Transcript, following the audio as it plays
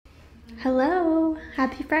Hello,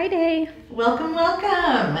 happy Friday. Welcome,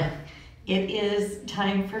 welcome. It is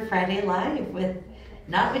time for Friday Live with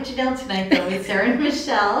not with Janyl tonight, though, with Sarah and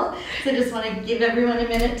Michelle. So just want to give everyone a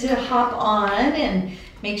minute to hop on and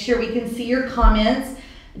make sure we can see your comments.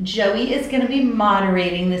 Joey is going to be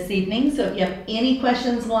moderating this evening, so if you have any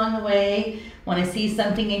questions along the way, want to see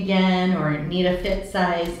something again, or need a fit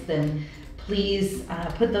size, then please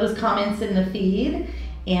put those comments in the feed.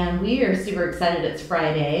 And we are super excited. It's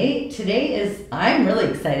Friday. I'm really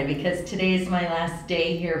excited because today is my last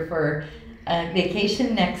day here for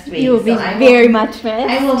vacation next week. You will be very much missed.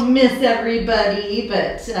 I will miss everybody,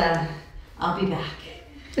 but I'll be back.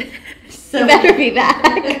 So, you better be back.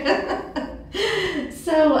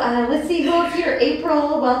 So let's see who else here.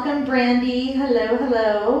 April, welcome. Brandy, hello,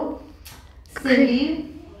 hello.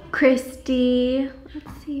 Cindy. Christy,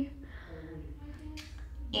 let's see.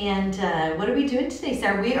 And what are we doing today,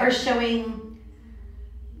 Sarah? We are showing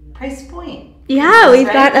price point. Yeah, we've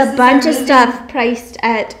got a bunch of stuff priced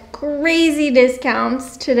at crazy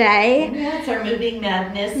discounts today. Yeah, it's our Moving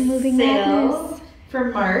Madness sale for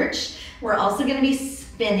March. We're also going to be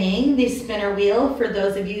spinning the spinner wheel for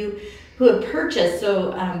those of you who have purchased.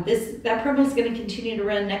 So that promo is going to continue to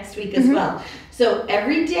run next week as well. So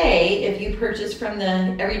every day, if you purchase from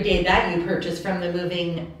every day that you purchase from the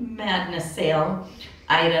Moving Madness sale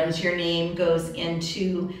items, your name goes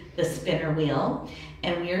into the spinner wheel.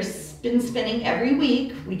 And we're been spinning every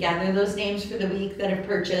week. We gather those names for the week that have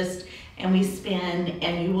purchased, and we spin,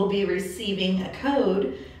 and you will be receiving a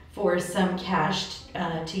code for some cash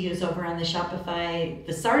to use over on the Shopify,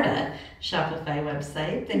 the SARDA Shopify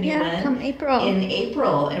website, the new one. Come April. In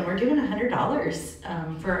April, and we're doing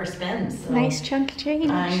 $100 for our spins. So nice chunk of change.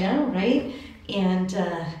 I know, right? And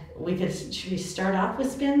should we start off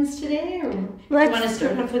with spins today, or do you want to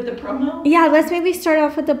start off with the promo? Yeah, let's maybe start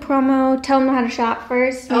off with the promo. Tell them how to shop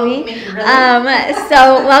first, maybe. Oh, maybe really?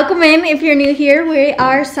 So welcome in if you're new here. We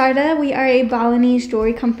are SARDA. We are a Balinese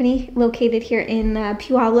jewelry company located here in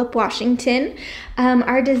Puyallup, Washington.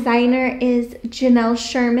 Our designer is Janyl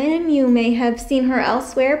Sherman. You may have seen her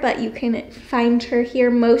elsewhere, but you can find her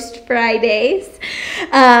here most Fridays.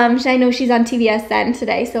 I know she's on TVSN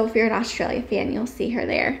today, so if you're an Australia fan, you'll see her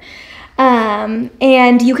there.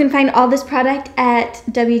 And you can find all this product at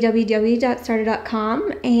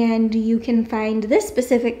www.sarda.com, and you can find this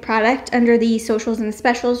specific product under the socials and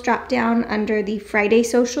specials drop down under the Friday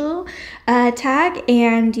social tag,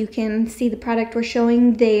 and you can see the product we're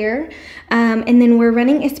showing there. And then we're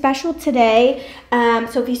running a special today.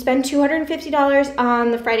 So if you spend $250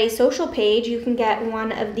 on the Friday social page, you can get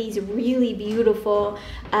one of these really beautiful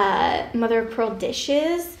mother of pearl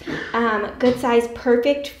dishes. Good size,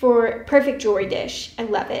 perfect jewelry dish. I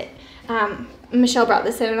love it. Michelle brought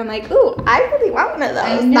this in, and I'm like, ooh, I really want one of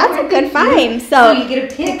those. That's a good find. So you get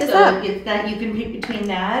a pick. It's that you can pick between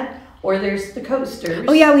that, or there's the coasters.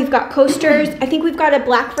 Oh yeah, we've got coasters. I think we've got a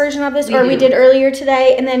black version of this, we did earlier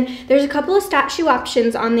today. And then there's a couple of statue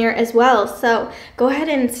options on there as well. So go ahead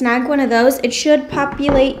and snag one of those. It should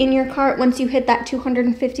populate in your cart once you hit that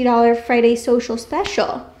 $250 Friday social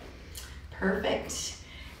special. Perfect.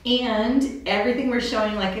 And everything we're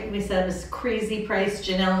showing, like we said, is crazy price.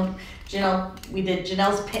 Janyl, we did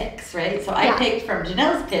Janyl's picks, right? So I picked from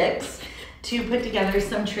Janyl's picks to put together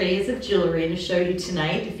some trays of jewelry to show you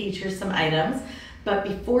tonight, to feature some items. But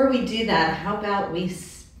before we do that, how about we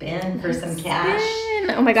spin for some cash?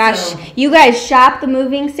 Oh my gosh, you guys shop the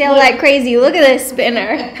moving sale like crazy. Look at this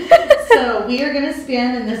spinner. So we are going to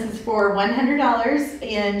spin, and this is for $100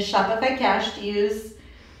 in Shopify cash to use.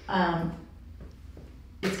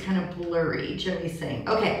 It's kind of blurry, Joey's saying.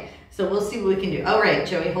 Okay, so we'll see what we can do. All right,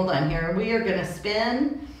 Joey, hold on here. We are going to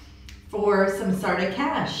spin for some SARDA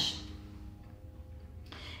cash.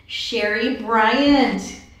 Sherry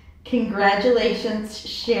Bryant. Congratulations,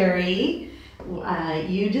 Sherry.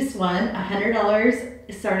 You just won $100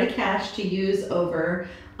 SARDA cash to use over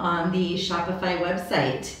on the Shopify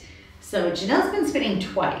website. So Janyl's been spinning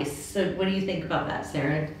twice. So what do you think about that,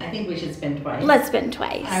 Sarah? I think we should spin twice. Let's spin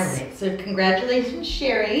twice. All right. So congratulations,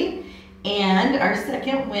 Sherry. And our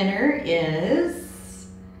second winner is,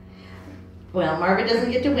 well, Marva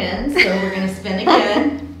doesn't get to win, so we're going to spin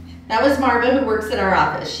again. That was Marva, who works at our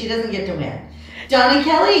office. She doesn't get to win. Johnny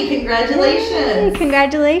Kelly, congratulations. Yay,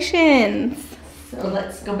 congratulations. So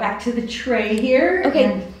let's go back to the tray here.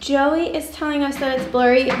 Okay, Joey is telling us that it's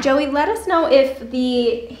blurry. Joey, let us know if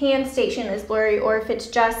the hand station is blurry or if it's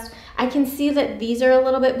just, I can see that these are a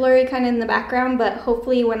little bit blurry kind of in the background, but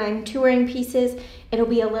hopefully when I'm touring pieces, it'll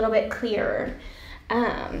be a little bit clearer.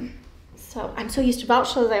 So I'm so used to vault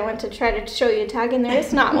shows, I went to try to show you a tag, and there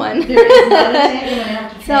is not one. There is not a tag. I'm gonna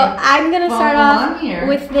have to So I'm going to start off here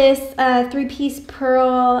with this 3-piece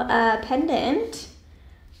pearl pendant.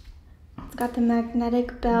 It's got the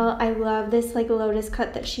magnetic belt. I love this like lotus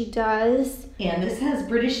cut that she does. And this has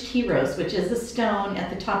British tea rose, which is a stone at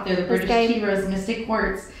the top there, the British tea rose mystic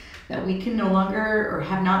quartz that we can no longer or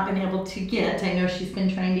have not been able to get. I know she's been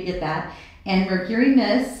trying to get that. And Mercury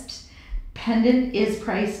Mist pendant is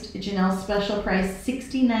priced, Janyl special price,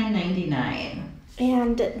 $69.99.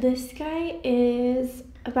 And this guy is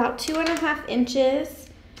about 2.5 inches.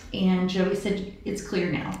 And Joey said it's clear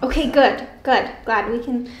now. Okay, good. Glad we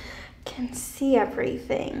can see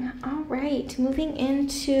everything. All right, moving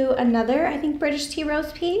into another, I think, British tea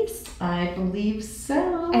rose piece. I believe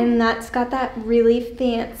so. And that's got that really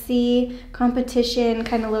fancy competition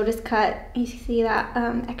kind of lotus cut. You see that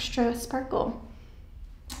extra sparkle.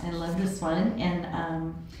 I love this one, and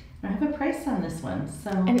I have a price on this one. So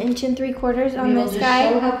 1 3/4 on this guy.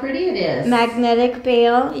 Show how pretty it is. Magnetic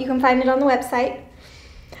bail. You can find it on the website.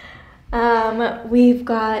 We've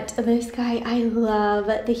got this guy. I love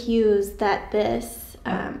the hues that this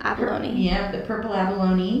abalone. Yeah, the purple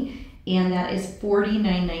abalone, and that is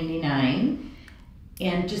 $49.99.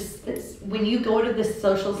 And just when you go to the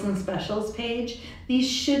socials and specials page, these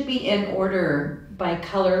should be in order by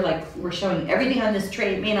color, like we're showing everything on this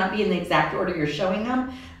tray. It may not be in the exact order you're showing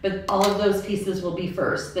them, but all of those pieces will be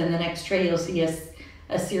first. Then the next tray you'll see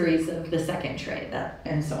a series of the second tray,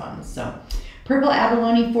 and so on. So purple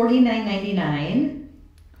abalone, $49.99.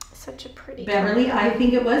 Such a pretty Beverly, color. I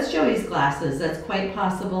think it was Joey's glasses. That's quite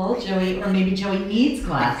possible. Joey, or maybe Joey needs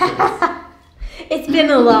glasses. It's been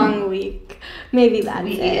a long week. Maybe that's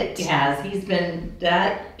it. It has. He's been,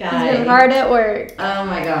 that guy. He's been hard at work. Oh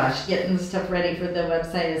my gosh, getting stuff ready for the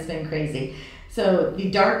website has been crazy. So the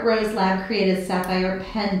Dark Rose Lab Created Sapphire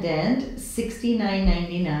Pendant,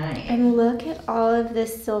 $69.99. And look at all of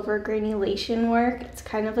this silver granulation work. It's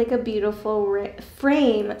kind of like a beautiful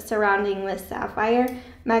frame surrounding this sapphire.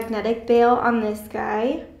 Magnetic bail on this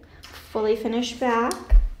guy. Fully finished back.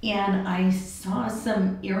 And I saw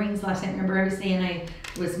some earrings last night. Remember I was saying I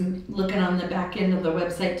was looking on the back end of the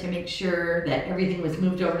website to make sure that everything was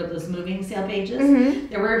moved over to those moving sale pages. Mm-hmm.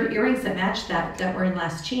 There were earrings that matched that were in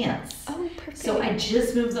Last Chance. Oh, perfect. So I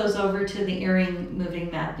just moved those over to the Earring Moving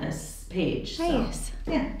Madness page. Nice.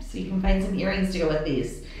 So, yeah, so you can find some earrings to go with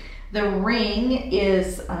these. The ring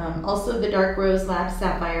is also the Dark Rose Lab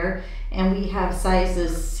Sapphire, and we have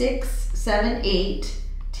sizes 6, 7, 8,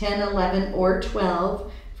 10, 11, or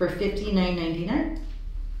 12 for $59.99.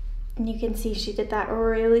 And you can see she did that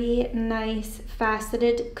really nice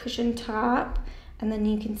faceted cushion top, and then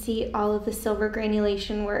you can see all of the silver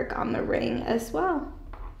granulation work on the ring as well.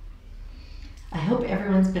 I hope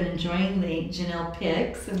everyone's been enjoying the Janyl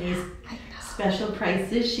picks and these special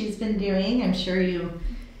prices she's been doing. I'm sure you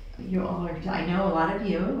all are, I know a lot of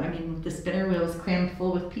you. I mean, the spinner wheel is crammed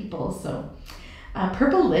full with people, so.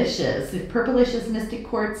 Purplelicious. The Purplelicious Mystic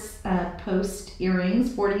Quartz post earrings,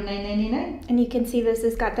 $49.99. And you can see this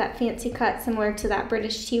has got that fancy cut similar to that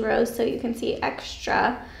British tea rose, so you can see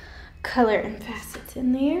extra color and facets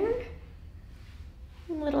in there.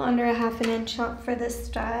 A little under a 1/2 inch out for the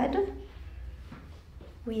stud.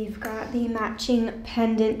 We've got the matching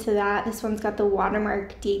pendant to that. This one's got the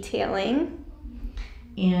watermark detailing.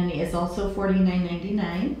 And it's also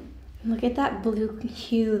 $49.99. Look at that blue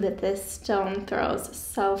hue that this stone throws.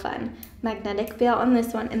 So fun. Magnetic bail on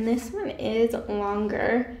this one. And this one is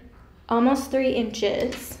longer. Almost 3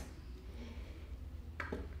 inches.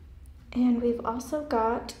 And we've also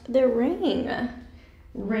got the ring.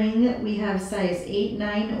 Ring, we have size 8,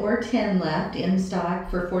 9, or 10 left in stock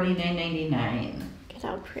for $49.99. Look at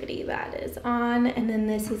how pretty that is on. And then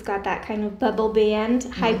this has got that kind of bubble band,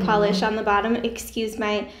 high polish on the bottom. Excuse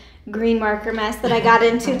my green marker mess that I got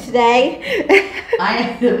into today.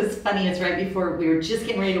 It was funny, it's right before we were just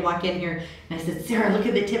getting ready to walk in here, and I said, Sarah, look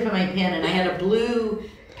at the tip of my pen, and I had a blue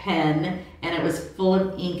pen, and it was full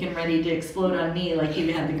of ink and ready to explode on me like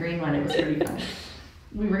you had the green one. It was pretty funny.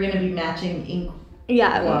 We were going to be matching ink.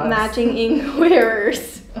 Yeah, gloves. Matching ink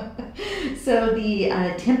wearers. So the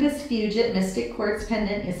Tempest Fugit Mystic Quartz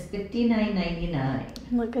Pendant is $59.99.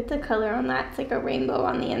 Look at the color on that. It's like a rainbow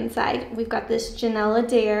on the inside. We've got this Janyl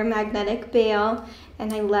Adair magnetic bail,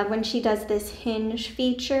 and I love when she does this hinge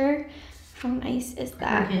feature. How nice is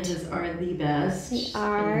that? Her hinges are the best. They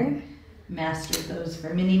are. Mastered those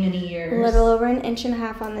for many, many years. A little over 1.5 inches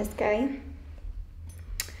on this guy.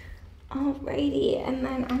 Alrighty, and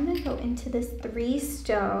then I'm gonna go into this 3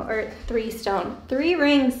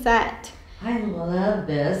 ring set. I love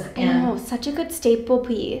this. I know, such a good staple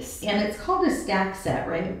piece. And it's called a stack set,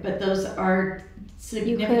 right? But those are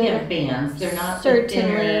significant bands. They're not certainly the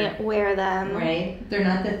thinner, wear them. Right? They're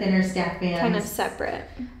not the thinner stack bands. Kind of separate.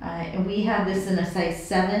 And we have this in a size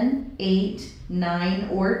 7, 8, 9,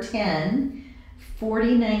 or 10.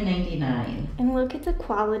 $49.99. And look at the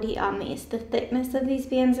quality on these. The thickness of these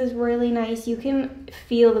bands is really nice. You can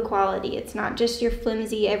feel the quality. It's not just your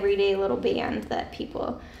flimsy everyday little band that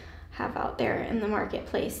people have out there in the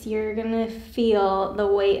marketplace. You're gonna feel the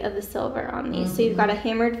weight of the silver on these. So you've got a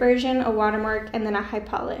hammered version, a watermark, and then a high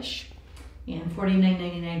polish. And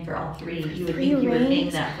 $49.99 for all three. You would think you were paying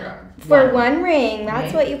that for one ring.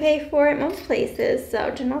 That's what you pay for at most places. So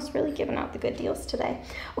Janyl's really giving out the good deals today.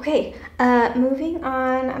 Okay, moving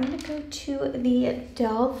on. I'm gonna go to the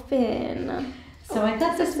dolphin. So I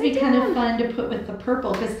thought this would be kind of fun to put with the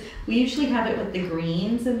purple because we usually have it with the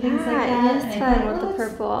greens and things like that. It's fun with the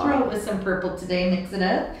purple. Throw it with some purple today, mix it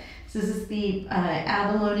up. So this is the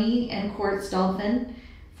abalone and quartz dolphin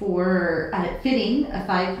for fitting a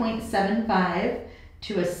 5.75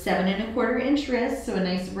 to a 7 1/4 inch wrist. So a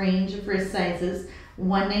nice range of wrist sizes.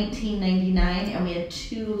 $119.99, and we had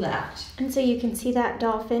 2 left. And so you can see that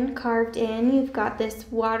dolphin carved in. You've got this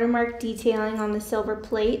watermark detailing on the silver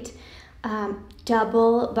plate.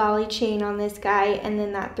 Double volley chain on this guy, and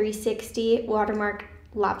then that 360 watermark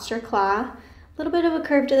lobster claw. A little bit of a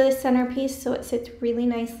curve to the centerpiece, so it sits really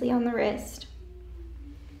nicely on the wrist.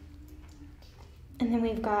 And then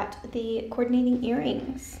we've got the coordinating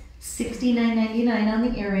earrings. $69.99 on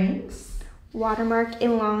the earrings. Watermark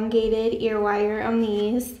elongated ear wire on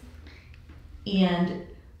these. And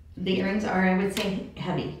the earrings are, I would say,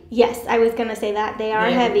 heavy. Yes, I was going to say that. They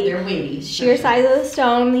are heavy. They're weighty. Sheer size of the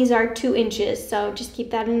stone. These are 2 inches, so just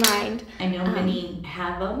keep that in mind. I know many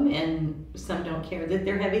have them, and some don't care that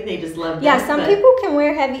they're heavy. They just love them. Yeah, some people can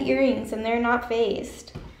wear heavy earrings, and they're not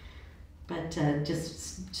phased. But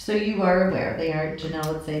just so you are aware, they are,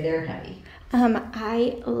 Janyl would say they're heavy.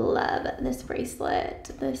 I love this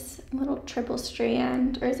bracelet. This little triple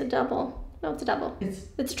strand, or is it double? No, it's a double.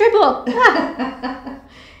 It's triple.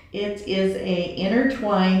 It is a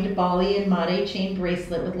intertwined Bali and Mate chain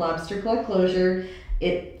bracelet with lobster claw closure.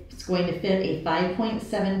 It's going to fit a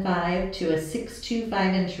 5.75 to a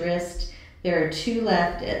 6.25 inch wrist. There are 2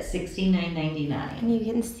 left at $69.99. And you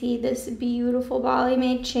can see this beautiful Bali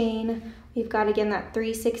made chain. We've got, again, that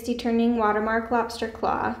 360 turning watermark lobster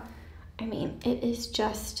claw. I mean, it is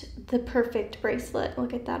just the perfect bracelet.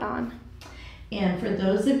 Look at that on. And for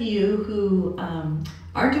those of you who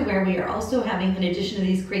aren't aware, we are also having, in addition to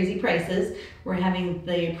these crazy prices, we're having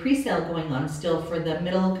the pre-sale going on still for the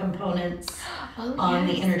middle components on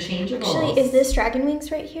the interchangeables. Actually, is this Dragon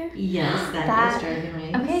Wings right here? Yes, that is Dragon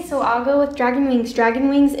Wings. Okay, so I'll go with Dragon Wings. Dragon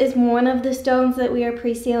Wings is one of the stones that we are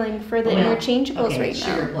pre-selling for the interchangeables right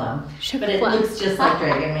now. Sugar plum. But it looks just like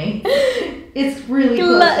Dragon Wings. It's really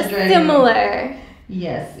close to Dragon Wings. Similar.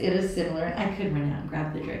 Yes, it is similar. I could run out and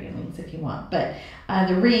grab the Dragon Wings if you want. But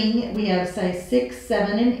the ring, we have size 6,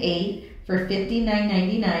 7, and 8 for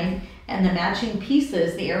 $59.99. And the matching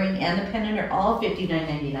pieces, the earring and the pendant, are all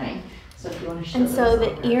 $59.99. So if you want to show And so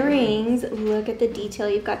the earrings, look at the detail.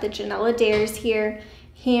 You've got the Janyl Adair's here,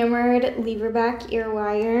 hammered lever back ear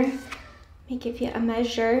wire. Let me give you a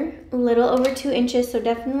measure. A little over 2 inches, so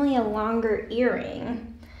definitely a longer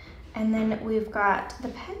earring. And then we've got the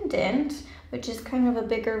pendant, which is kind of a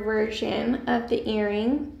bigger version of the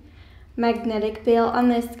earring. Magnetic bail on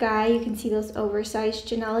this guy. You can see those oversized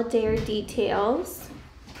Janyl Adair details.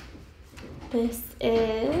 This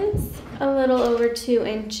is a little over 2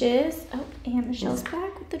 inches. Oh, and Michelle's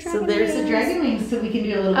back with the Dragon Wings. So there's the Dragon Wings, so we can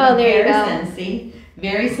do a little comparison. See?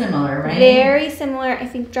 Very similar, right? Very similar. I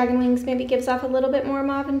think Dragon Wings maybe gives off a little bit more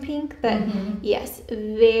mauve and pink, but yes,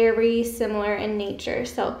 very similar in nature.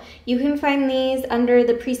 So you can find these under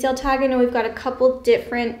the pre-sale tag. I know we've got a couple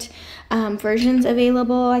different versions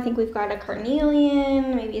available. I think we've got a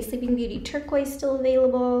carnelian, maybe a Sleeping Beauty turquoise still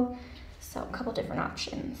available. So a couple different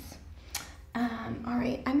options. All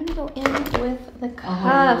right, I'm gonna go in with the cuff.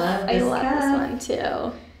 I love this one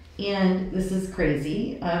too. And this is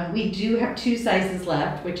crazy. We do have 2 sizes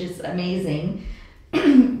left, which is amazing.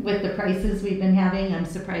 With the prices we've been having, I'm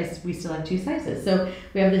surprised we still have 2 sizes. So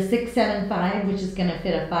we have the 675, which is going to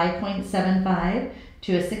fit a 5.75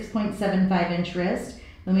 to a 6.75 inch wrist.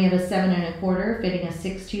 Then we have a 7 1/4 fitting a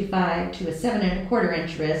 625 to a 7 1/4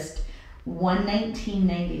 inch wrist.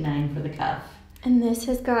 $119.99 for the cuff. And this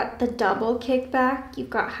has got the double kickback. You've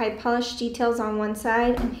got high polished details on one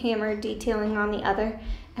side and hammered detailing on the other.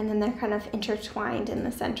 And then they're kind of intertwined in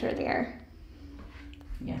the center there.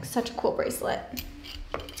 Yeah. Such a cool bracelet.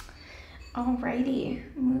 Alrighty,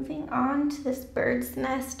 moving on to this bird's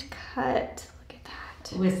nest cut. Look at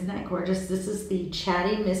that. Oh, isn't that gorgeous? This is the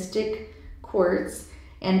Chatty Mystic Quartz.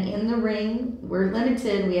 And in the ring, we're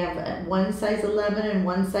limited. We have one size 11 and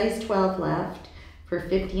one size 12 left for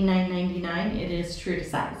 $59.99. It is true to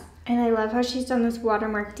size. And I love how she's done this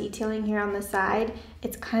watermark detailing here on the side.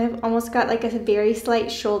 It's kind of almost got like a very slight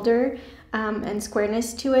shoulder and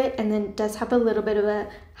squareness to it, and then does have a little bit of a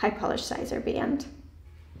high polish sizer band.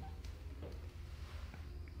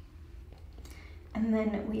 And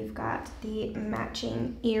then we've got the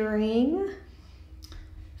matching earring.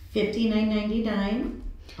 $59.99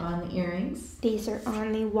 on the earrings. These are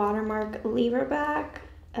on the watermark lever back,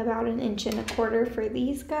 about 1.25 inches for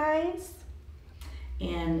these guys.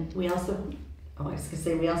 And we also, I was gonna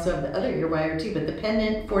say we also have the other ear wire too, but the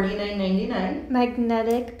pendant, $49.99.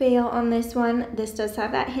 Magnetic bail on this one. This does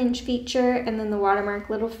have that hinge feature, and then the watermark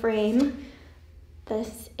little frame.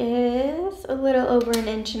 This is a little over 1.5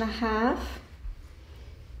 inches.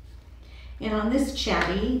 And on this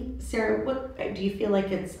Chatty, Sarah, what do you feel like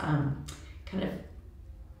it's kind of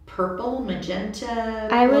purple, magenta?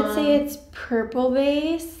 I would say it's purple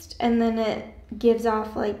based, and then it gives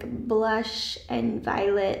off like blush and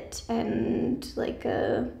violet and like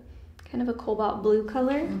a kind of a cobalt blue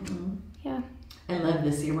color. Mm-hmm. Yeah. I love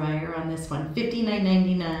this ear wire on this one.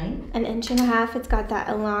 $59.99. 1.5 inches. It's got that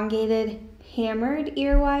elongated hammered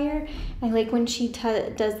ear wire. I like when she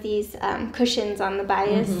does these cushions on the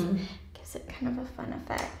bias. Mm-hmm. Gives it kind of a fun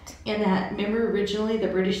effect. And that, remember originally the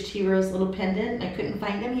British Tea Rose little pendant? I couldn't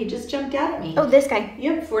find him. He just jumped out at me. Oh, this guy.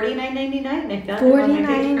 Yep, $49.99. I found him on my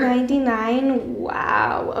paper. $49.99.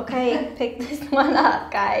 Wow. Okay, pick this one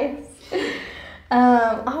up, guys.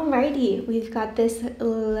 Alrighty, we've got this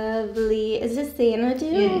lovely, is this Xanadu?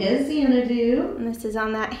 It is Xanadu. And this is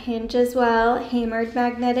on that hinge as well, hammered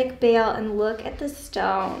magnetic bail, and look at the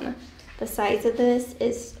stone. The size of this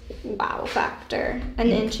is wow factor. 1.5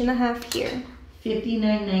 inches here.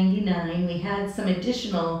 $59.99. We had some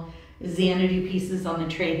additional Xanadu pieces on the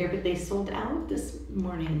tray here, but they sold out this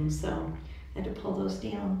morning, so I had to pull those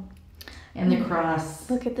down. And the cross.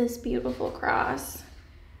 Look at this beautiful cross.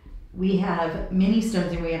 We have mini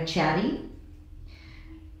stones here. We have Chatty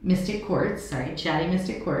Mystic Quartz. Chatty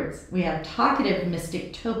Mystic Quartz. We have Talkative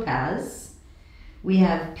Mystic Topaz. We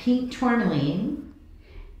have Pink Tourmaline.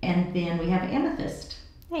 And then we have Amethyst.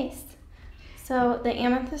 Nice. So the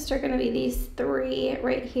amethyst are going to be these 3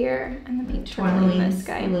 right here, and the pink tourmaline, this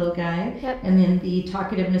guy. The little guy. Yep. And then the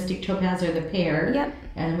Talkative Mystic Topaz are the pair. Yep.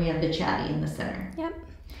 And we have the Chatty in the center. Yep.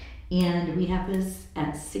 And we have this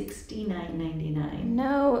at $69.99.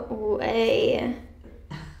 No way.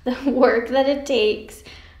 The work that it takes.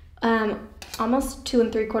 Almost 2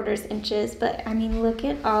 3/4 inches, but I mean, look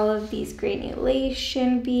at all of these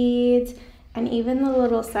granulation beads, and even the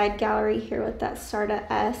little side gallery here with that SARDA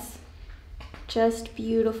S. Just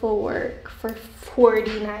beautiful work for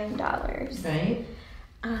 $49. Right.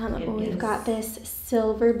 We've got this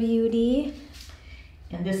silver beauty.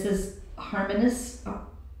 And this is Harmonious.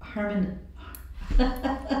 Harmonious?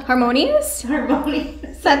 Harmonious.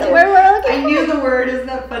 Is that the word we're looking for? I knew the word. Isn't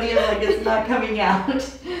that funny? I'm like, it's not coming out.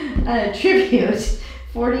 Tribute,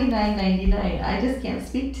 $49.99. I just can't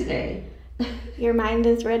speak today. Your mind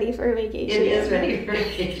is ready for vacation. It is ready for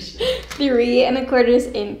vacation. 3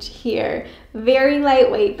 1/4 inch here. Very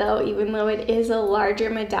lightweight though, even though it is a larger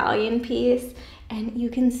medallion piece. And you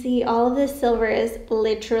can see all of this silver is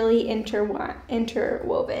literally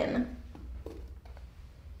interwoven.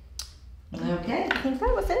 Okay. I think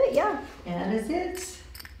that was it, yeah. That is it.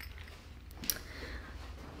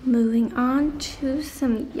 Moving on to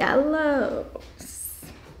some yellows.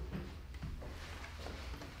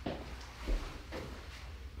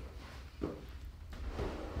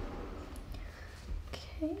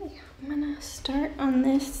 Okay, I'm gonna start on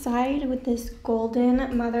this side with this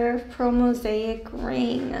golden mother of pearl mosaic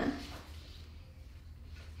ring.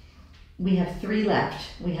 We have 3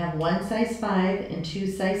 left. We have 1 size 5 and 2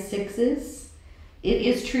 size 6s. It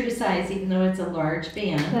is true to size, even though it's a large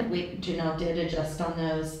band. Yep. Janelle did adjust on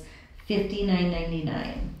those.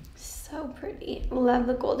 $59.99. So pretty. Love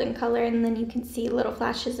the golden color, and then you can see little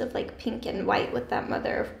flashes of like pink and white with that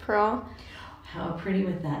mother of pearl. How pretty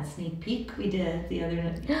with that sneak peek we did the other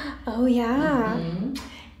night. Oh yeah. Mm-hmm.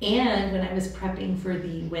 And when I was prepping for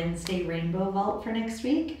the Wednesday Rainbow Vault for next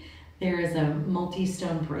week, there is a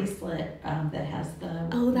multi-stone bracelet that has the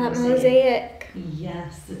that mosaic.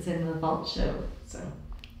 Yes, it's in the vault show. So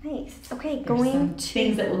nice. Okay, there's going some to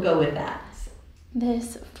things that will go with that.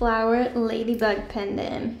 This flower ladybug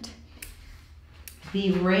pendant.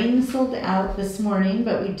 The ring sold out this morning,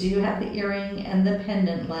 but we do have the earring and the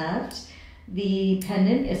pendant left. The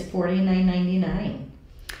pendant is $49.99.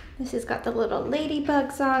 This has got the little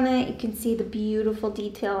ladybugs on it. You can see the beautiful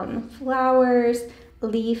detail on the flowers.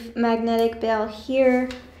 Leaf magnetic bell here.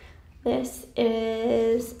 This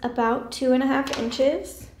is about 2.5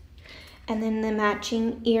 inches. And then the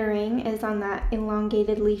matching earring is on that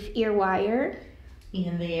elongated leaf ear wire.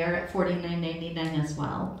 And they are at $49.99 as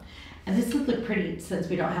well. And this would look pretty since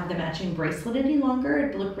we don't have the matching bracelet any longer.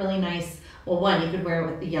 It'd look really nice. Well, one, you could wear it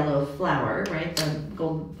with the yellow flower, right? The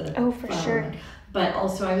gold. Oh, for sure. One. But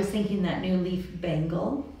also, I was thinking that new leaf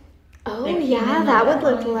bangle. Oh, yeah, that would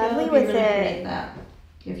look lovely with it. That,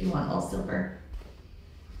 if you want all silver.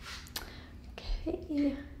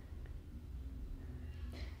 Okay.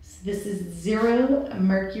 So this is 0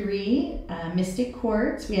 mercury mystic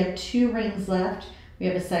quartz. We have 2 rings left. We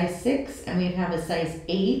have a size 6 and we have a size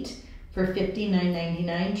 8 for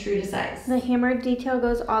 $59.99, true to size. The hammered detail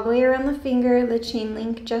goes all the way around the finger, the chain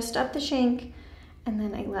link just up the shank. And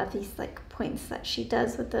then I love these like points that she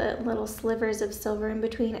does with the little slivers of silver in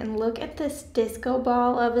between. And look at this disco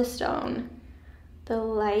ball of a stone. The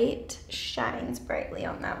light shines brightly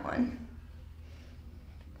on that one.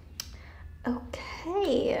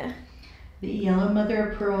 Okay. The yellow mother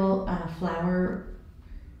of pearl flower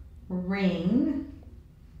ring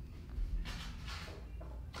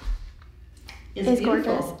is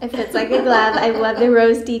gorgeous. It fits like a glove. I love the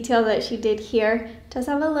rose detail that she did here. It does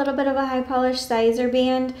have a little bit of a high polished sizer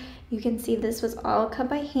band. You can see this was all cut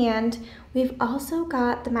by hand. We've also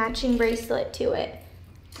got the matching bracelet to it.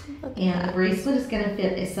 And the bracelet is going to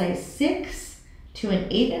fit a size 6 to an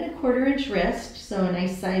 8 1/4 inch wrist, so a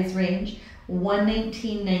nice size range,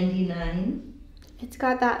 $119.99. It's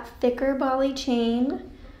got that thicker Bali chain.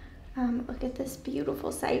 Look at this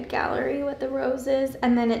beautiful side gallery with the roses.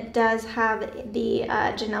 And then it does have the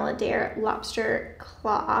Janyl lobster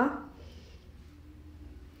claw.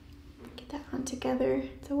 Get that on together.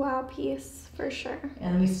 It's a wow piece for sure.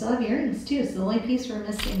 And we still have earrings too, so the only piece we're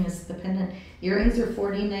missing is the pendant. Earrings are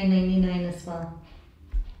 $49.99 as well.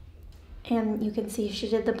 And you can see she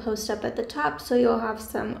did the post up at the top, so you'll have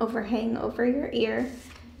some overhang over your ear.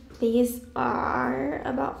 These are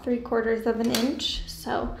about 3/4 of an inch,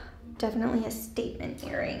 so definitely a statement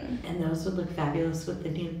earring. And those would look fabulous with the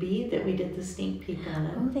new bead that we did the sneak peek on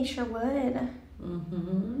it. Oh, they sure would.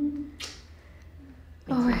 Mm-hmm.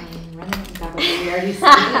 All right. We already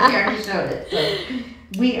showed it, so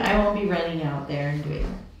I won't be running out there and doing it.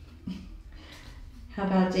 How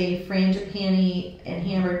about a frangipani and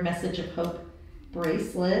hammered message of hope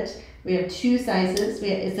bracelet? We have 2 sizes.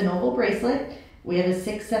 It's an oval bracelet. We have a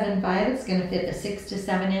 675. It's going to fit a 6 to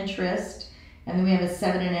 7 inch wrist. And then we have a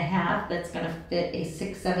 7.5 that's going to fit a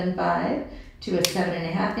 675 to a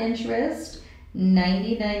 7.5 inch wrist,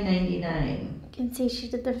 $99.99. You can see she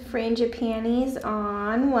did the frangipanis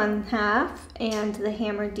on one half and the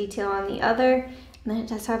hammered detail on the other. And then it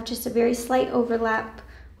does have just a very slight overlap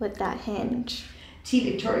with that hinge.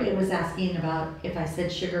 T. Victoria was asking about if I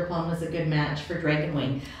said sugar plum was a good match for dragon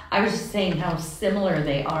wing. I was just saying how similar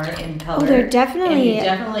they are in color. Oh, they're definitely. And you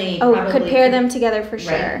definitely could pair them together for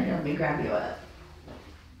sure. Right. Let me grab you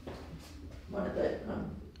one of the.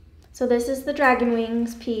 So this is the dragon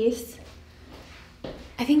wings piece.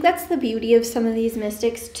 I think that's the beauty of some of these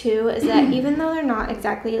mystics too, is that even though they're not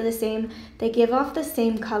exactly the same, they give off the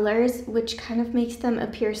same colors, which kind of makes them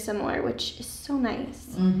appear similar, which is so nice.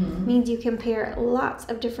 Mm-hmm. It means you can pair lots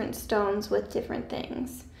of different stones with different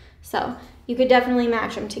things. So you could definitely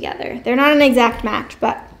match them together. They're not an exact match,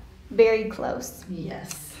 but very close.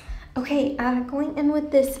 Yes. Okay, going in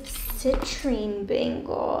with this citrine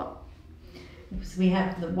bangle. So we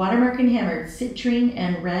have the watermark and hammered citrine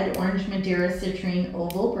and red orange Madeira citrine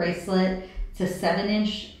oval bracelet. It's a 7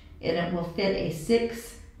 inch, and it will fit a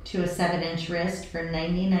 6 to a 7 inch wrist for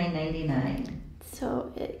 $99.99.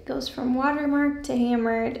 So it goes from watermark to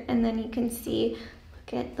hammered, and then you can see,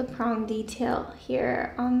 look at the prong detail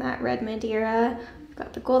here on that red Madeira. We've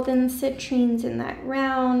got the golden citrines in that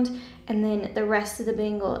round, and then the rest of the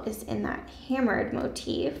bangle is in that hammered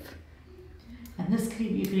motif. And this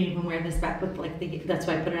you could even wear this back with that's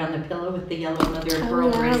why I put it on the pillow with the yellow mother of pearl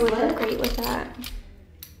bracelet. It would look great with that.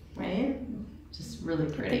 Right? Just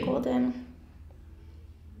really pretty. The golden.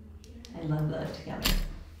 I love that together.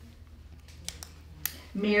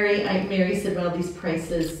 Mary said, well, these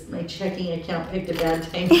prices, my checking account picked a bad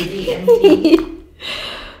time to be empty.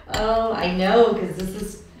 Oh, I know, because this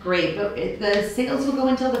is great. But the sales will go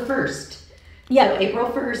until the 1st. Yeah. So April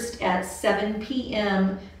 1st at 7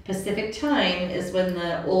 p.m. Pacific time is when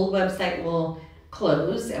the old website will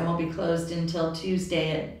close, and will be closed until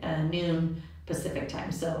Tuesday at noon Pacific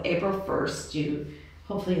time. So April 1st, you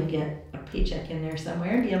hopefully you'll get a paycheck in there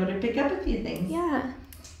somewhere and be able to pick up a few things. Yeah.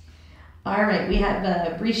 All right, we have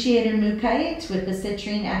the Appreciated Mookaite with the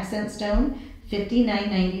citrine accent stone,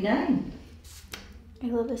 $59.99. I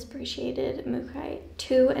love this Appreciated Mookaite.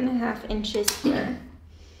 2.5 inches here.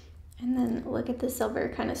 And then look at the silver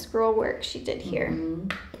kind of scroll work she did here. Mm-hmm.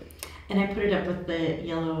 And I put it up with the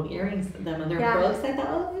yellow earrings, the mother of pearls. I thought,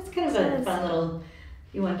 oh, it's kind of a fun little,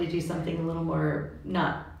 you wanted to do something a little more,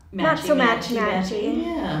 not so matchy.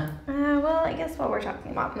 Yeah. Well, I guess while we're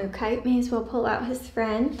talking about Mookaite, may as well pull out his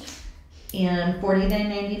friend. And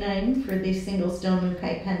 $49.99 for the single stone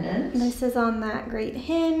Mookaite pendant. This is on that great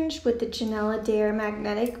hinge with the Janyl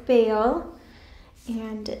magnetic bail.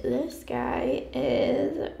 And this guy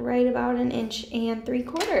is right about 1 3/4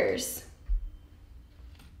 inches.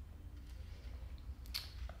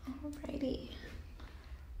 Alrighty.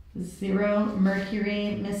 Zero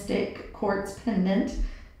Mercury Mystic Quartz pendant.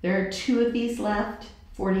 There are 2 of these left,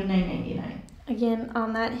 $49.99. Again,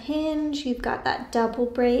 on that hinge, you've got that double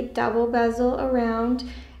braid, double bezel around,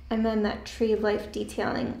 and then that tree of life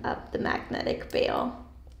detailing up the magnetic bail.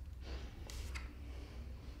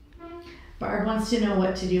 Barb wants to know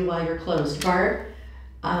what to do while you're closed. Barb,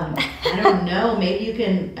 I don't know, maybe you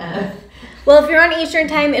can... Well, if you're on Eastern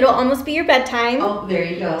time, it'll almost be your bedtime. Oh, there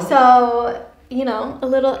you go. So, you know,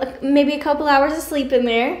 maybe a couple hours of sleep in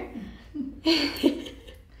there.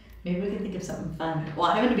 Maybe we can think of something fun.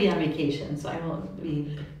 Well, I'm going to be on vacation, so I won't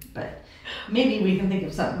be, but maybe we can think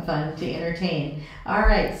of something fun to entertain. All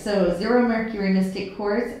right, so Zero Mercury Mystic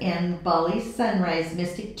Quartz and Bali Sunrise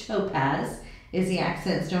Mystic Topaz is the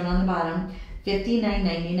accent stone on the bottom,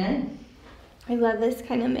 $59.99. I love this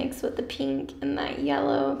kind of mix with the pink and that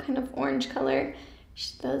yellow kind of orange color.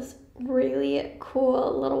 Those really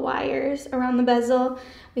cool little wires around the bezel.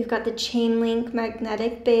 We've got the chain link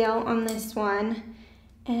magnetic bail on this one.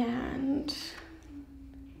 And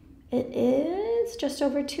it is just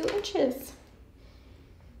over 2 inches.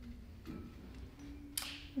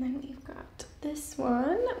 And then we've got this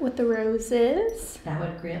one with the roses. That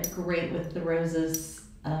would great with the roses,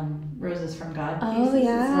 roses from God pieces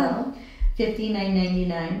as well.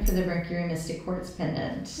 $59.99 for the Mercury Mystic Quartz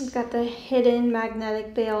pendant. We've got the hidden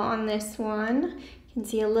magnetic bail on this one. You can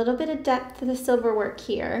see a little bit of depth to the silver work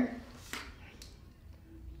here.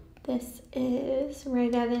 This is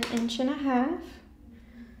right at 1.5 inches. And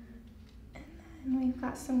then we've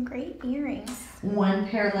got some great earrings. 1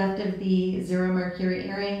 pair left of the Zero Mercury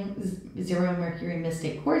earrings, Zero Mercury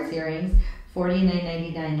Mystic Quartz earrings,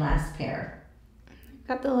 $49.99 last pair.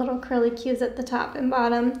 Got the little curly cues at the top and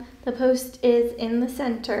bottom. The post is in the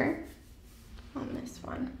center on this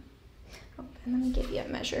one. Oh, and let me give you a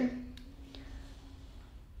measure.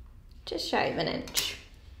 Just shy of 1 inch.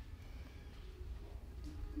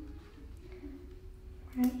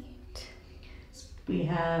 Right. We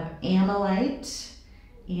have Amalite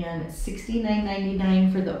and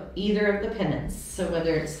 $69.99 for either of the pendants. So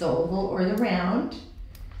whether it's the oval or the round,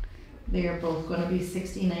 they are both going to be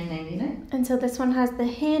 $69.99. And so this one has the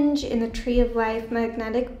hinge in the Tree of Life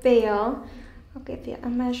magnetic bail. I'll give you a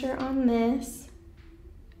measure on this.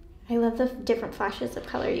 I love the different flashes of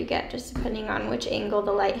color you get just depending on which angle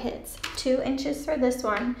the light hits. 2 inches for this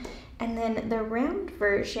one. And then the round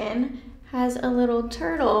version has a little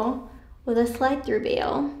turtle with a slide-through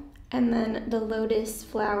bail, and then the lotus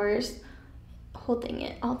flowers holding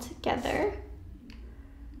it all together.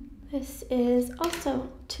 This is also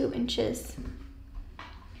 2 inches.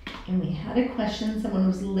 And we had a question. Someone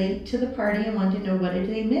was late to the party and wanted to know what did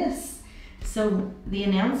they miss. So the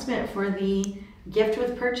announcement for the gift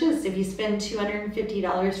with purchase, if you spend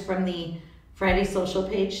 $250 from the Friday social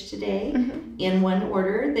page today in one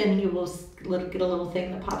order, then you will get a little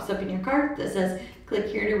thing that pops up in your cart that says click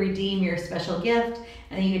here to redeem your special gift,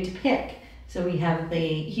 and then you get to pick. So we have the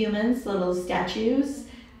humans, little statues,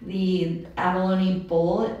 the abalone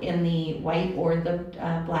bowl in the white or the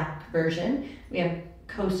black version. We have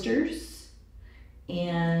coasters,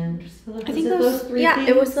 and I think those 3 things?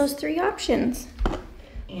 It was those 3 options.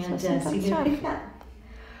 And so you can pick that.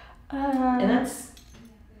 And that's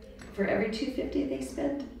for every $250 they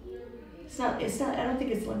spend. It's not, I don't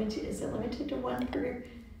think it's limited. Is it limited to 1 per?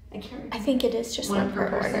 I can't remember. I think it is just 1 per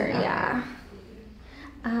order, okay. Yeah.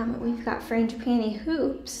 We've got frangipani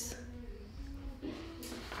hoops.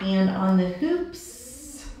 And on the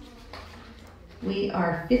hoops, we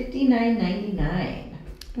are $59.99.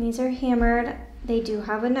 These are hammered. They do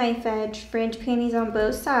have a knife edge. Frangipanis on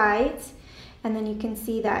both sides. And then you can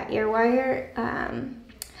see that ear wire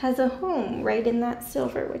has a home right in that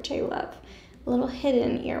silver, which I love. A little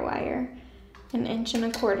hidden ear wire. 1.25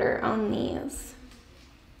 inches on these.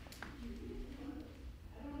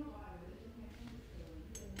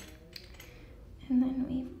 And then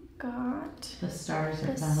we've got the stars.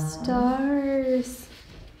 The stars.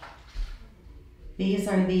 These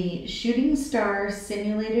are the Shooting Star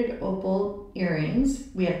Simulated Opal earrings.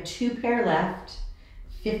 We have 2 pair left,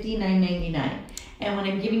 $59.99. And when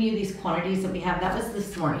I'm giving you these quantities that we have, that was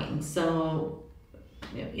this morning. So,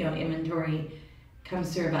 you know, inventory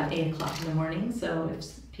comes through about 8 o'clock in the morning. So if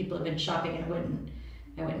people have been shopping, I wouldn't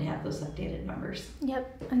have those updated numbers.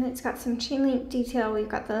 Yep, and it's got some chain link detail. We've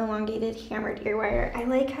got the elongated hammered ear wire. I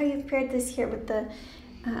like how you've paired this here with the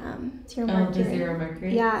zero mercury. The zero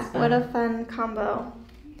mercury. Yeah, what a fun combo.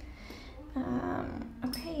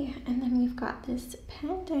 Okay, and then we've got this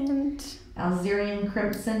pendant. Alzerian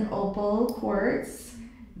Crimson Opal Quartz.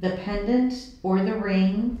 The pendant or the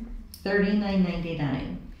ring,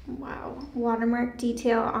 $39.99. Wow, watermark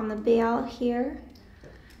detail on the bail here.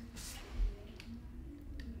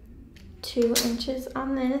 2 inches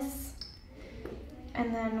on this.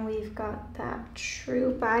 And then we've got that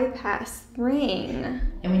true bypass ring.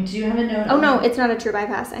 And we do have a note. Oh no, it's not a true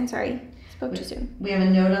bypass. I'm sorry. Spoke too soon. We have a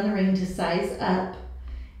note on the ring to size up.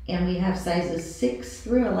 And we have sizes 6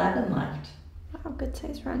 through 11 left. Wow, good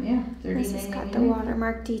size run. Yeah, $39.99. This has got the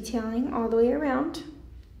watermark detailing all the way around.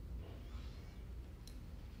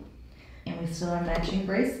 And we still have a matching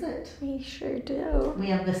bracelet. We sure do. We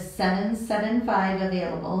have the 775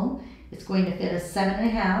 available. It's going to fit a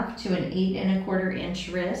 7.5 to an 8 1/4 inch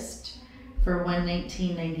wrist for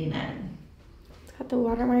 $119.99. It's got the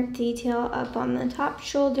watermark detail up on the top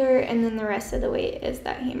shoulder, and then the rest of the weight is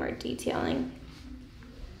that hammered detailing.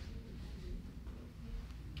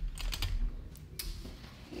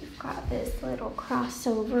 You've got this little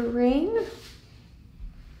crossover ring.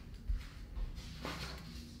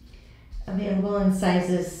 Available in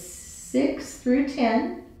sizes 6 through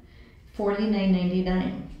 10,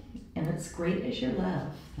 $49.99. And it's Great As Your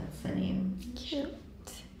Love. That's the name. Cute.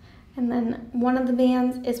 And then one of the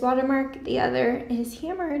bands is watermark, the other is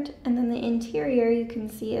hammered, and then the interior you can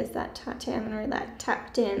see is that tatami or that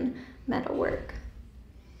tapped in metalwork.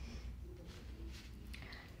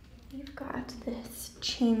 You've got this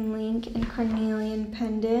chain link and carnelian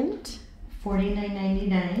pendant.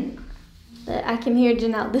 $49.99. I can hear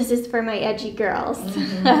Janyl, this is for my edgy girls.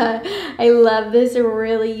 I love this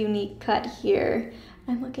really unique cut here.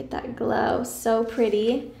 And look at that glow, so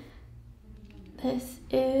pretty. This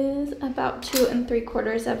is about 2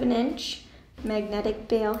 3/4 inch magnetic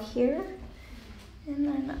bail here. And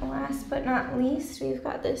then last but not least, we've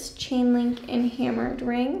got this chain link and hammered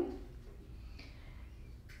ring.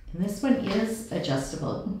 And this one is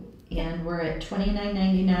adjustable. And we're at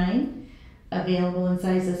 $29.99. Available in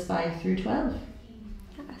sizes 5 through 12.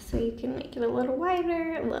 Yeah, so you can make it a little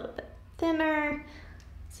wider, a little bit thinner.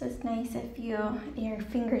 So it's nice if your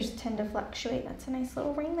fingers tend to fluctuate. That's a nice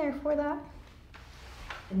little ring there for that.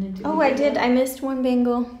 And then oh, I did. I missed one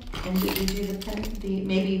bangle. And did you do the pen?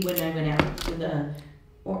 Maybe when I went out to the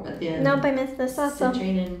nope, I missed this also.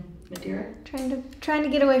 Citrine and Madeira. Trying to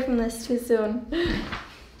get away from this too soon.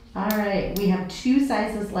 All right, we have 2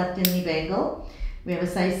 sizes left in the bangle. We have a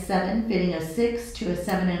size 7 fitting a 6 to a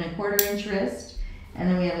 7 1/4 inch wrist. And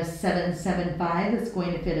then we have a 775 that's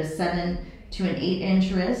going to fit a 7 to an 8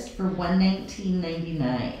 inch wrist for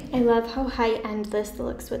 $119.99. I love how high end this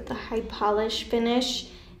looks with the high polish finish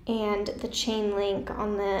and the chain link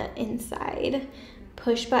on the inside.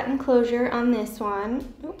 Push button closure on this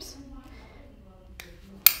one. Oops.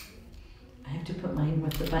 I have to put mine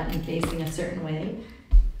with the button facing a certain way.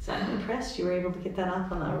 So I'm impressed you were able to get that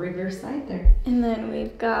off on the reverse side there. And then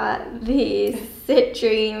we've got the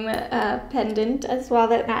citrine pendant as well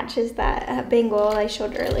that matches that bangle I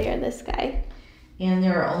showed earlier, this guy. And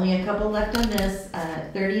there are only a couple left on this,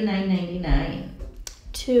 $39.99.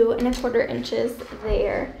 2 1/4 inches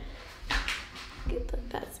there. Get the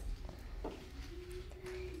best.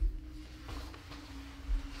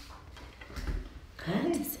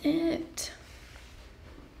 That's it.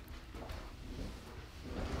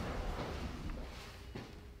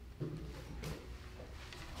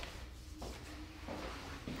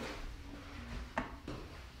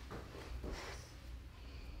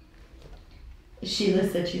 Sheila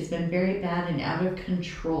said she's been very bad and out of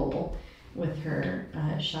control with her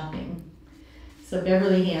shopping. So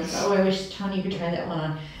Beverly hands, oh, I wish Tanya could try that one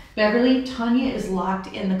on. Beverly, Tanya is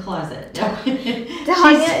locked in the closet.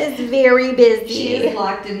 Tanya is very busy. She is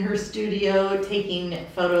locked in her studio taking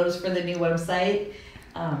photos for the new website.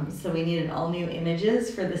 So we needed all new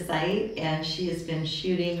images for the site, and she has been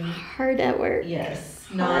shooting hard at work. Yes,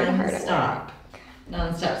 hard non-stop.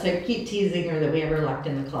 Non-stop. So I keep teasing her that we have her locked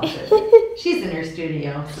in the closet. She's in her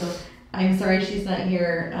studio, so I'm sorry she's not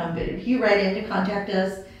here. But if you write in to contact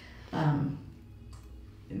us,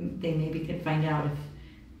 they maybe could find out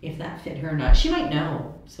if that fit her or not. She might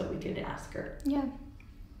know, so we could ask her. Yeah.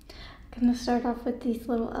 I'm gonna start off with these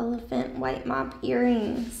little elephant white mop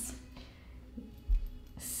earrings.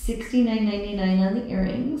 $69.99 on the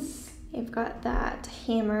earrings. You've got that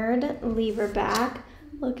hammered lever back.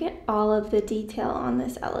 Look at all of the detail on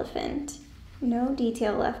this elephant. No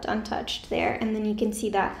detail left untouched there. And then you can see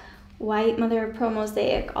that white mother of pearl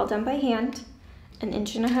mosaic all done by hand. 1.5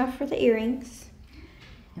 inches for the earrings.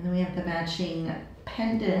 And then we have the matching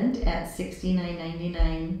pendant at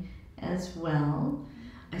 $69.99 as well.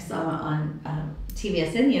 I saw on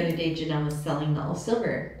TVSN the other day, Janyl was selling the all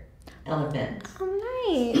silver elephant. Oh,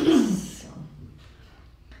 nice. So,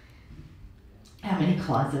 how many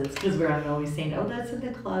closets? Because we're always saying, oh, that's in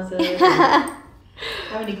the closet.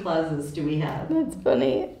 How many closets do we have? That's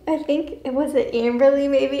funny. I think, was it Amberly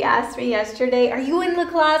maybe asked me yesterday, are you in the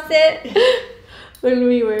closet? When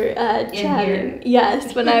we were chatting.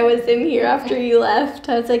 Yes, when I was in here after you left.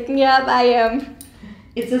 I was like, yep, I am.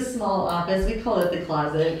 It's a small office. We call it the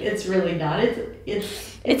closet. It's really not.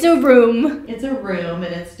 It's a room. It's a room,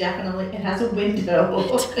 and it's definitely, it has a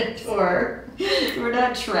window, a door. We're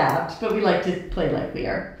not trapped, but we like to play like we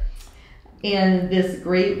are. And this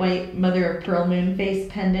great white mother of pearl moon face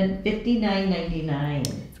pendant, $59.99.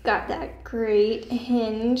 It's got that great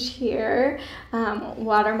hinge here.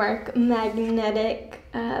 Watermark magnetic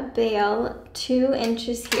bail, 2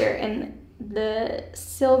 inches here, and the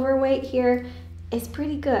silver weight here is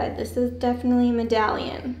pretty good. This is definitely a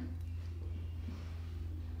medallion.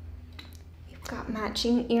 You've got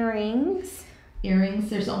matching earrings. Earrings,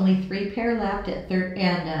 there's only 3 pair left at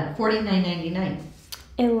 $49.99.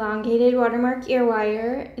 Elongated watermark ear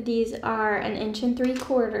wire. These are 1.75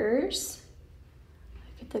 inches.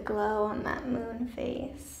 Look at the glow on that moon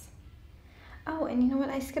face. Oh, and you know what?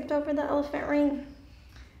 I skipped over the elephant ring.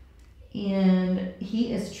 And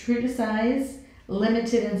he is true to size,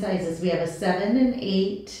 limited in sizes. We have a 7 and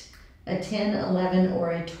 8, a 10, 11,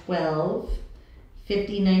 or a 12.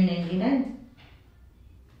 $59.99.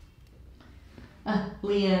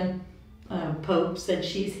 Leanne Pope said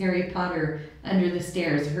she's Harry Potter under the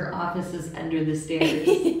stairs. Her office is under the stairs.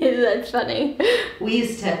 That's funny. We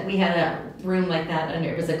had a room like that under,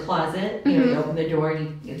 it was a closet. You know, you open the door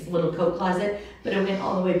and it was a little coat closet, but it went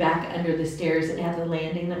all the way back under the stairs. It had the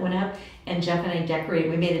landing that went up, and Jeff and I decorated.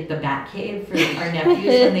 We made it the bat cave for our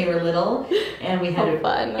nephews when they were little, and we had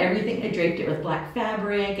everything. I draped it with black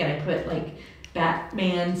fabric, and I put like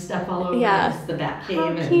Batman stuff all over the bat cave.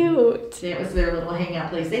 How cute. And it was their little hangout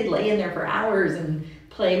place. They'd lay in there for hours and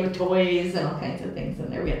play with toys and all kinds of things in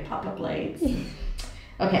there. We had pop-up lights.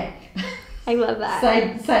 Okay. I love that.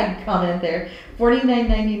 Side comment there.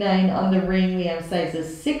 $49.99 on the ring. We have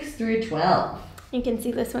sizes 6 through 12. You can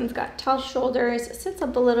see this one's got tall shoulders. It sits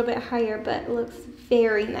up a little bit higher, but looks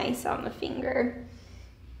very nice on the finger.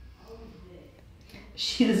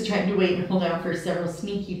 She was trying to wait and hold out for several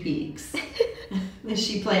sneaky peeks that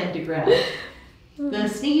she planned to grab. The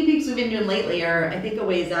sneaky peeks we've been doing lately are, I think, a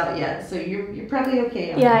ways out yet, so you're probably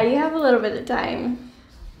okay on that. You have a little bit of time.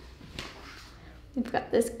 We've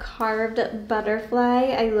got this carved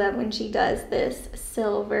butterfly. I love when she does this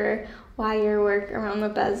silver wire work around the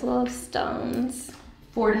bezel of stones.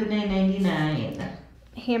 $49.99.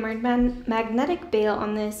 Hammered magnetic bail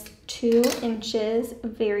on this, 2 inches,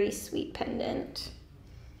 very sweet pendant.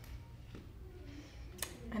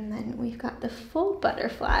 And then we've got the full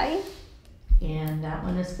butterfly. And that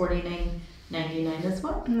one is $49.99 as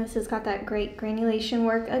well. And this has got that great granulation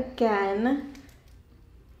work again.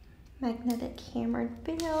 Magnetic hammered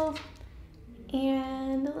bail.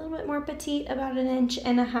 And a little bit more petite, about 1.5 inches.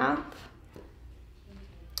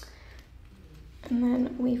 And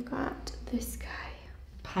then we've got this guy.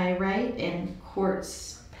 Pyrite and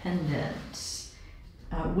quartz pendant.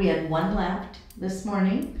 We had one left this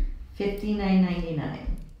morning, $59.99.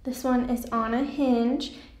 This one is on a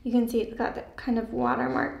hinge. You can see it's got that kind of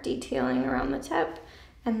watermark detailing around the tip,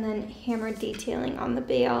 and then hammered detailing on the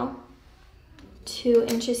bail. 2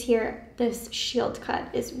 inches here. This shield cut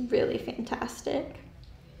is really fantastic.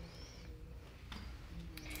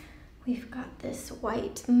 We've got this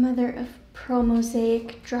white mother of pearl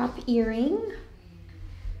mosaic drop earring.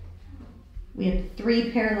 We have 3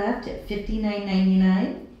 pair left at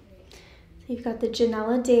 $59.99. So you've got the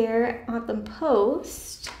Janyl Dare on the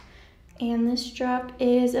post, and this drop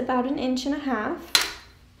is about 1.5 inches.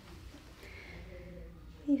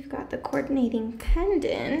 We've got the coordinating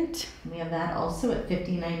pendant. We have that also at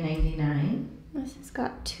 $59.99. This has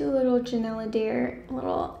got 2 little Janyl Dare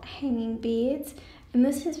little hanging beads, and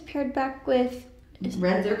this is paired back with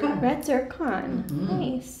red zircon. Red zircon.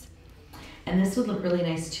 Nice. And this would look really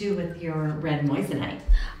nice too with your red moissanite.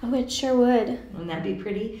 Oh, it sure would. Wouldn't that be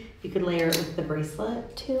pretty? You could layer it with the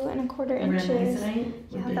bracelet. 2 1/4 inches. Red moissanite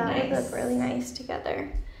Yeah, would that be nice. would look really nice together.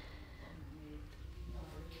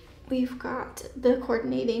 We've got the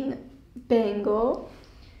coordinating bangle.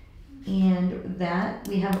 And that,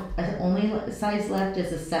 we have only size left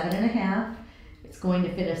is a 7.5. It's going to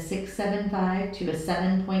fit a 6.75 to a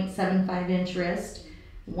 7.75 inch wrist,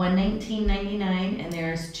 $119.99, and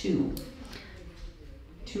there's two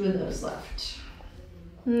of those left.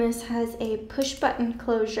 And this has a push button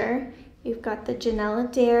closure. You've got the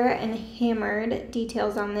Janyl and hammered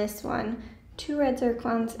details on this one. 2 red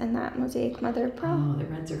zircons and that mosaic mother of pearl. Oh, the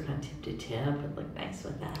red zircon tip to tip would look nice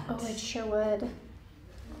with that. Oh, it sure would.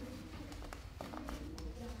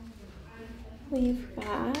 We've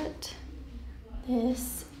got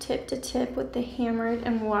this tip to tip with the hammered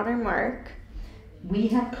and watermark. We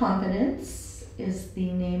Have Confidence is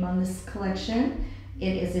the name on this collection.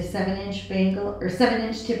 It is a 7-inch bangle, or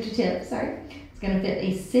 7-inch tip to tip, sorry. It's gonna fit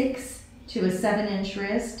a 6 to a 7-inch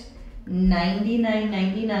wrist,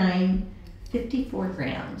 $99.99, 54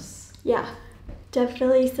 grams. Yeah,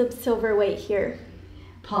 definitely some silver weight here.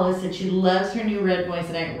 Paula said she loves her new red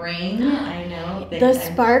moissanite ring. I know. The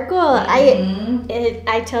sparkle.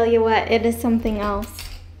 I tell you what, it is something else.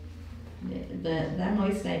 That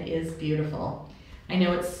moissanite is beautiful. I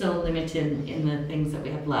know it's so limited in the things that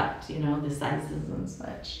we have left, you know, the sizes and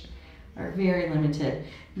such are very limited.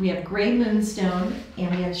 We have gray moonstone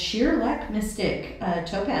and we have sheer luck mystic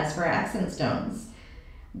topaz for our accent stones.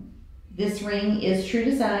 This ring is true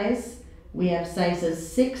to size. We have sizes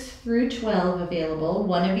 6 through 12 available,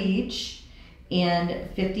 1 of each, and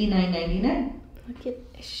 $59.99. Look at,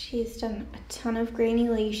 she's done a ton of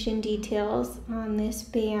granulation details on this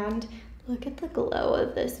band. Look at the glow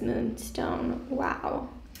of this moonstone. Wow.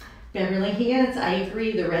 Beverly Hills, I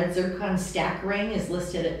agree. The red zircon stack ring is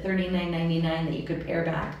listed at $39.99 that you could pair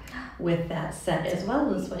back with that set as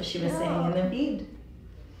well, as what she was saying in the feed.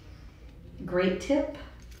 Great tip.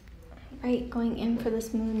 Right, going in for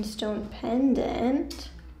this moonstone pendant.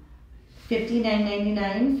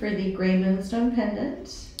 $59.99 for the gray moonstone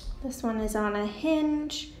pendant. This one is on a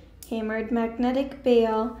hinge, hammered magnetic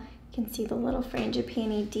bail. You can see the little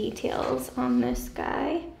frangipani details on this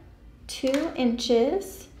guy. 2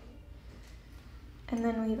 inches. And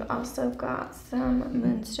then we've also got some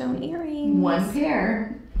moonstone earrings. 1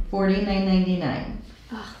 pair, $49.99.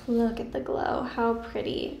 Oh, look at the glow. How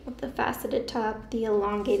pretty. With the faceted top, the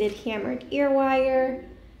elongated hammered ear wire.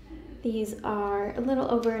 These are a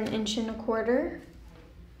little over 1.25 inches.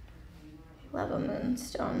 Love a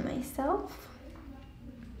moonstone myself.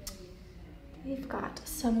 We've got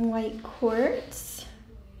some white quartz.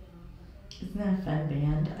 Isn't that a fun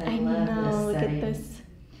band? I love know, this look setting. at this.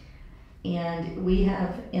 And we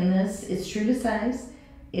have in this, it's true to size.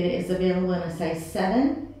 It is available in a size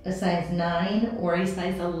 7, a size 9, or a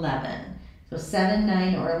size 11. So 7,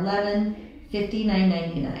 9, or 11,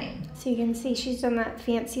 $59.99. So you can see she's done that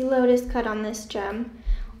fancy lotus cut on this gem.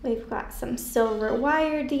 We've got some silver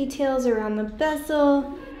wire details around the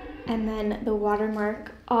bezel, and then the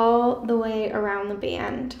watermark all the way around the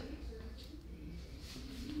band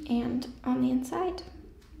and on the inside.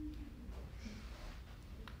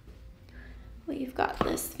 We've got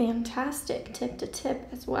this fantastic tip to tip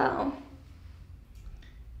as well.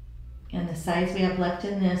 And the size we have left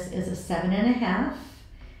in this is a 7.5,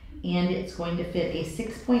 and it's going to fit a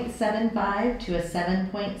 6.75 to a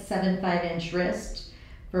 7.75 inch wrist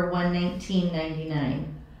for $119.99.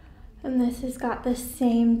 And this has got the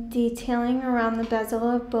same detailing around the bezel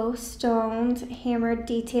of both stones, hammered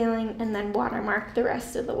detailing, and then watermark the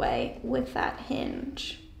rest of the way with that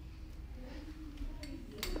hinge.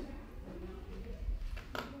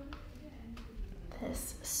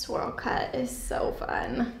 This swirl cut is so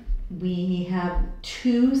fun. We have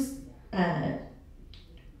we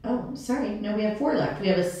have 4 left. We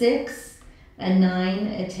have a 6, a 9,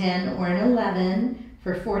 a 10, or an 11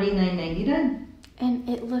 for $49.99. And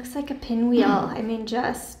it looks like a pinwheel. I mean,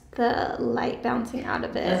 just the light bouncing out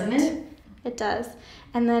of it. Doesn't it? It does.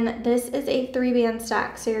 And then this is a 3-band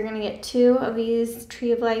stack. So you're going to get 2 of these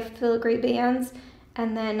Tree of Life filigree bands.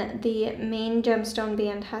 And then the main gemstone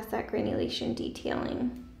band has that granulation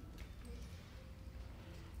detailing.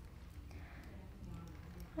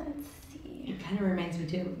 Let's see. It kind of reminds me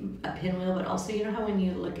too of a pinwheel, but also, you know how when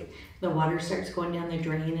you look at the water starts going down the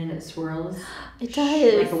drain and it swirls? It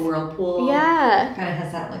does. Like a whirlpool. Yeah. Kind of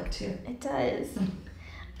has that look too. It does.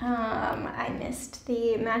 I missed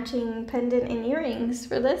the matching pendant and earrings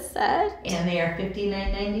for this set. And they are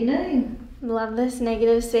 $59.99. Love this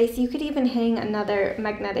negative space. You could even hang another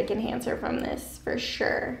magnetic enhancer from this for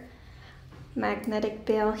sure. magnetic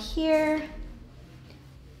bail here,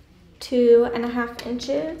 2.5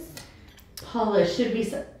 inches. Paula, should we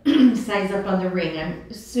size up on the ring? I'm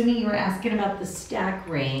assuming you were asking about the stack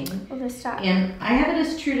ring. Oh, the stack. And I have it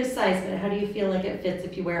as true to size, but how do you feel like it fits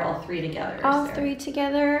if you wear all three together? All three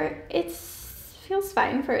together, it feels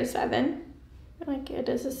fine for a 7. Like it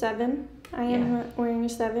is a 7. I am wearing a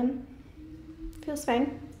 7. Feels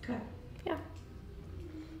fine. Okay. Yeah.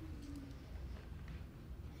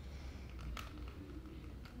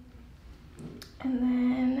 And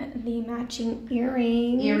then the matching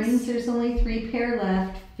earrings. Earrings, there's only 3 pair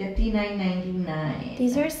left, $59.99.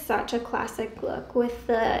 These are such a classic look with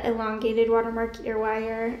the elongated watermark ear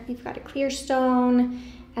wire. You've got a clear stone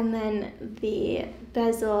and then the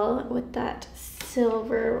bezel with that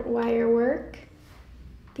silver wire work.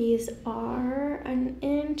 These are 1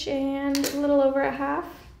 inch and a little over a half.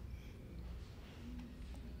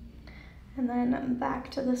 And then back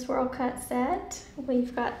to the swirl cut set,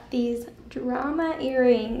 we've got these drama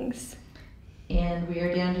earrings. And we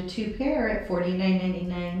are down to 2 pair at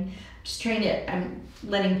 $49.99. Just trying to, I'm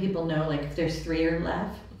letting people know, like, if there's 3 or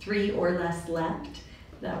less left.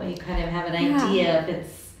 That way you kind of have an idea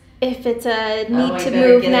if it's a need to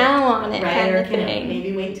move now on it, right, kind or of thing.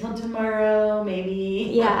 Maybe wait till tomorrow,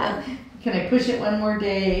 maybe. Yeah. Can I push it one more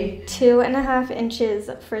day? 2.5 inches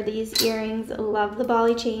for these earrings. Love the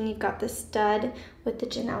bolly chain. You've got the stud with the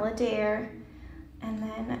Janyl Sherman, and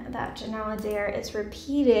then that Janyl Sherman is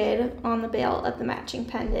repeated on the bail of the matching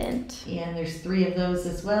pendant. And there's 3 of those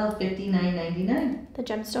as well, $59.99. The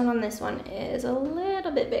gemstone on this one is a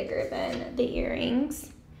little bit bigger than the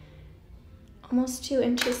earrings. Almost 2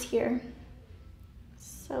 inches here.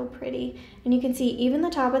 So pretty. And you can see even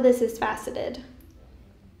the top of this is faceted.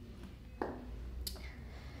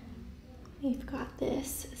 We've got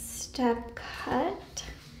this step cut.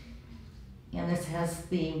 And this has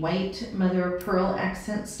the white mother of pearl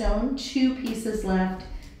accent stone. 2 pieces left,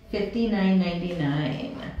 $59.99.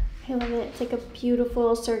 I love it. It's like a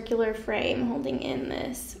beautiful circular frame holding in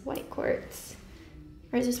this white quartz.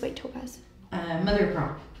 Or is this white topaz? Mother of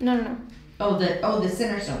pearl. No. Oh, the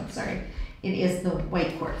center stone, sorry. It is the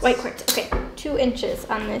white quartz. White quartz, okay. 2 inches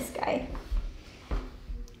on this guy.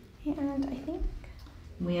 And I think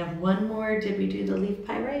we have one more. Did we do the leaf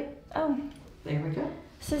pyrite? Oh. There we go.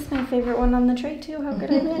 This is my favorite one on the tray too. How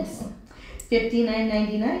could I miss?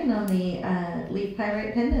 $59.99 on the leaf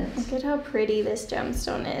pyrite pendant. Look at how pretty this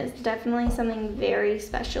gemstone is. Definitely something very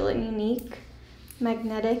special and unique.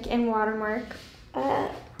 Magnetic and watermark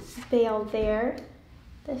bail there.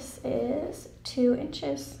 This is 2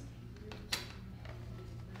 inches.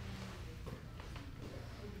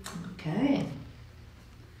 Okay.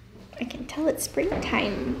 I can tell it's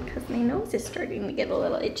springtime because my nose is starting to get a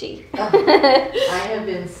little itchy. I have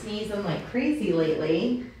been sneezing like crazy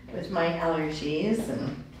lately with my allergies,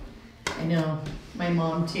 and I know my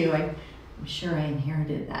mom too. I'm sure I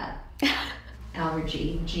inherited that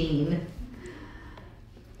allergy gene.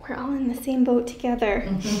 We're all in the same boat together.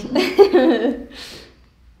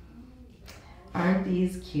 Aren't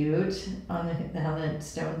these cute? On how the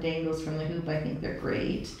stone dangles from the hoop, I think they're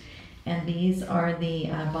great. And these are the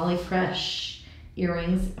Bali Fresh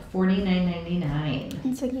earrings, $49.99.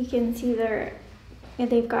 And so you can see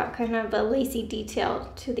they've got kind of a lacy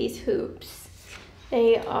detail to these hoops.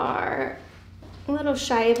 They are a little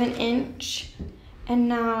shy of 1 inch. And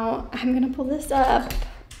now I'm gonna pull this up.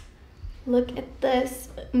 Look at this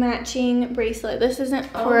matching bracelet. This isn't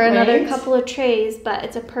for another couple of trays, but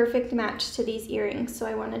it's a perfect match to these earrings. So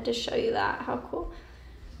I wanted to show you that. How cool.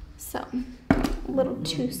 So, a little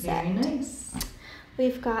 2 set. Very nice.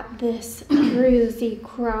 We've got this druzy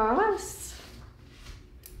cross.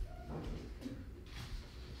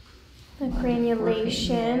 The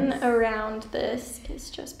granulation around this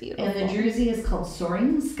is just beautiful. And the druzy is called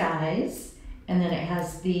Soaring Skies. And then it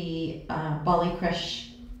has the Bali Crush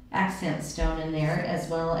accent stone in there, as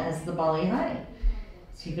well as the Bali High.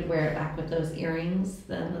 So you could wear it back with those earrings,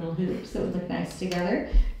 the little hoops. That would look nice together.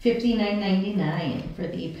 $59.99 for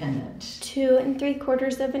the pendant. 2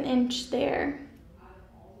 3/4 of an inch there.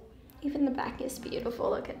 Even the back is beautiful.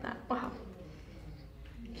 Look at that. Wow.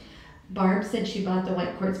 Barb said she bought the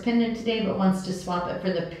white quartz pendant today, but wants to swap it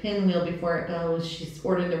for the pinwheel before it goes. She's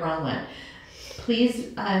ordered the wrong one. Please,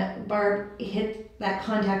 Barb, hit that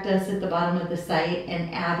contact us at the bottom of the site,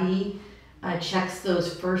 and Abby checks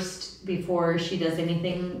those first before she does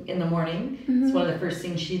anything in the morning. Mm-hmm. It's one of the first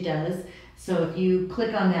things she does. So if you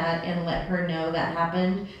click on that and let her know that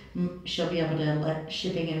happened, she'll be able to let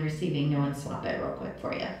shipping and receiving know and swap it real quick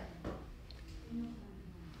for you.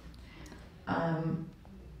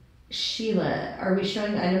 Sheila, are we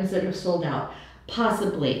showing items that have sold out?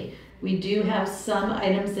 Possibly. We do have some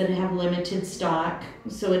items that have limited stock,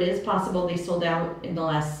 so it is possible they sold out in the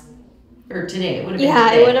last, or today. It would have been today.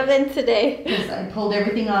 Yeah, it would have been today. Because I pulled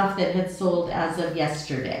everything off that had sold as of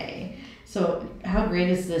yesterday. So how great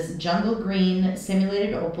is this? Jungle Green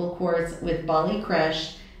Simulated Opal Quartz with Bali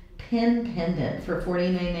Crush Pin Pendant for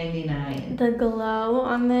 $49.99. The glow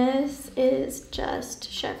on this is just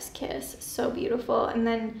chef's kiss. So beautiful. And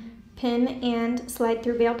then pin and slide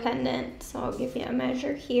through bail pendant. So I'll give you a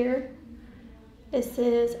measure here. This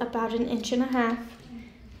is about 1.5 inches. And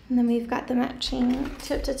then we've got the matching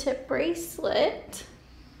tip-to-tip bracelet.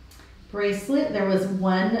 There was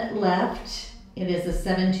one left. It is a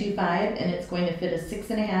 725 and it's going to fit a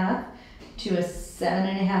 6.5 to a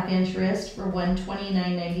 7.5 inch wrist for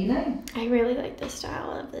 $129.99. I really like the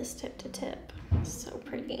style of this tip-to-tip. So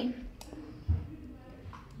pretty.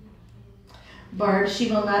 Barb, she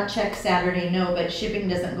will not check Saturday, no, but shipping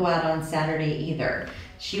doesn't go out on Saturday either.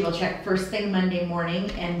 She will check first thing Monday morning,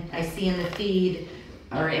 and I see in the feed,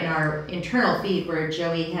 or in our internal feed, where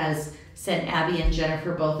Joey has sent Abby and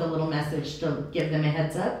Jennifer both a little message to give them a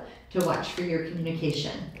heads up to watch for your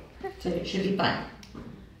communication. So it should be fun.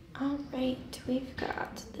 All right, we've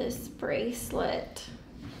got this bracelet.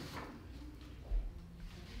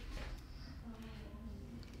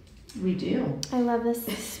 We do. I love this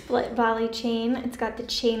split volley chain. It's got the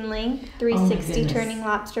chain link, 360 turning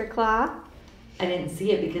lobster claw. I didn't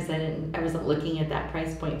see it because I wasn't looking at that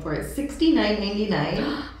price point for it. $69.99.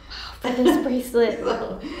 Wow, for this bracelet.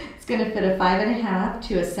 So it's going to fit a 5.5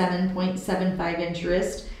 to a 7.75 inch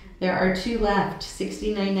wrist. There are 2 left,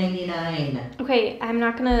 $69.99. Okay, I'm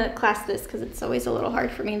not gonna clasp this because it's always a little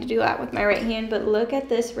hard for me to do that with my right hand, but look at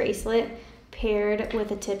this bracelet paired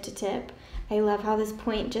with a tip-to-tip. I love how this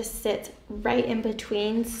point just sits right in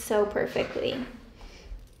between so perfectly.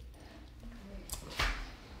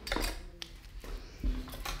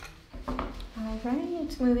 All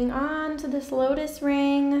right, moving on to this lotus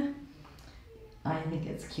ring. I think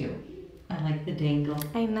it's cute. I like the dangle.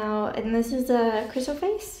 I know, and this is a crystal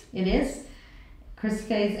face? It is. Crystal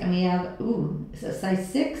face, and we have, it's a size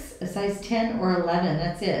 6, a size 10, or 11.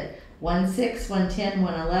 That's it. 1 6, 1 10,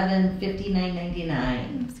 1 11,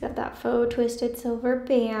 $59.99. It's got that faux twisted silver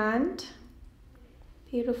band.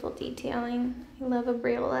 Beautiful detailing. I love a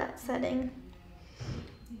bracelet setting.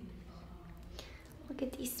 Look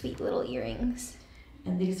at these sweet little earrings.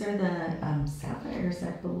 And these are the sapphires, I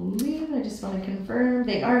believe. I just want to confirm.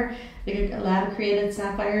 They are the lab-created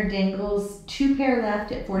sapphire dangles. 2 pair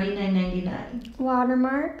left at $49.99.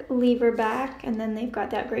 Watermark, lever back, and then they've got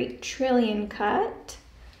that great trillion cut.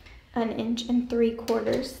 1 3/4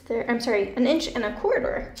 inches there. I'm sorry, 1 1/4 inches.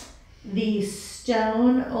 The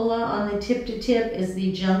stone Ola on the tip-to-tip is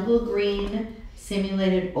the jungle green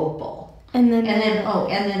simulated opal. And then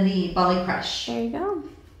the Bali Crush. There you go.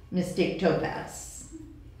 Mystic Topaz.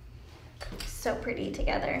 So pretty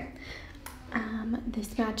together.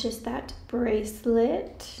 This matches that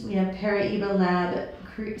bracelet. We have Paraiba Lab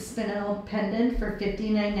Spinel Pendant for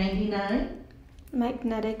 $59.99.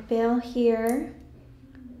 Magnetic veil here.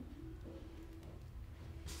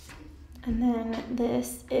 And then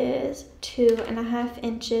this is 2.5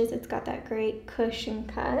 inches. It's got that great cushion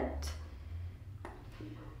cut.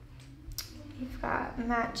 We've got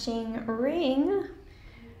matching ring.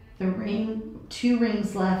 The ring, 2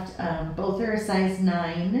 rings left. Both are a size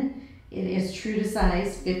 9. It is true to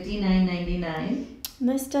size, $59.99.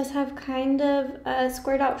 This does have kind of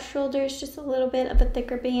squared out shoulders, just a little bit of a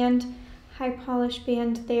thicker band, high polish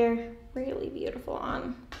band there. Really beautiful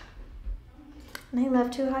on. And I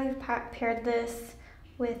love too how you've paired this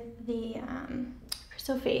with the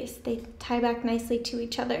crystal face. They tie back nicely to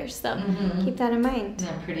each other, so keep that in mind.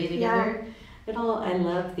 Isn't that pretty together? Yeah. I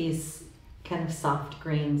love these kind of soft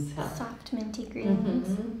greens. So. Soft minty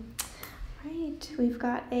greens. Right, we've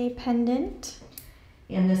got a pendant.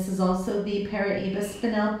 And this is also the Paraiba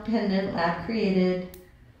Spinel Pendant, lab created,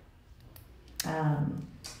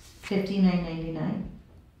 $59.99.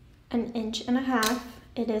 1.5 inches.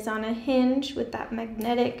 It is on a hinge with that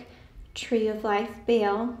magnetic Tree of Life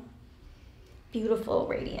bail. Beautiful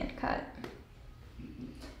radiant cut.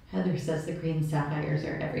 Heather says the green sapphires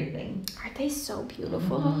are everything. Aren't they so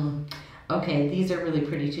beautiful? Okay, these are really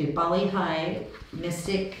pretty too. Bali High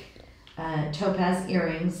Mystic Topaz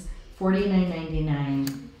earrings,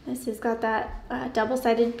 $49.99. This has got that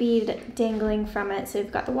double-sided bead dangling from it. So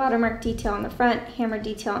you've got the watermark detail on the front, hammer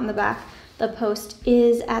detail on the back. The post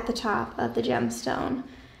is at the top of the gemstone.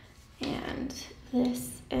 And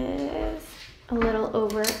this is a little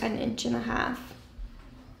over 1.5 inches.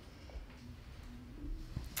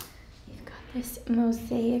 You've got this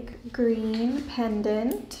mosaic green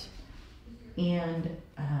pendant. And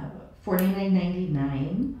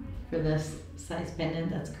 $49.99 for this size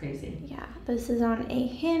pendant. That's crazy. Yeah, this is on a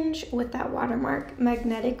hinge with that watermark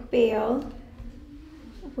magnetic bail.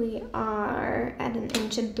 We are at 1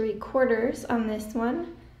 3/4 inches on this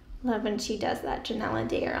one. Love when she does that Janyl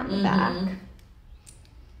Dare on the back.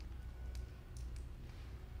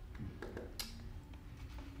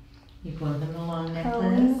 You go with a long necklace.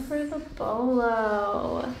 Going for the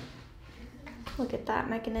bolo. Look at that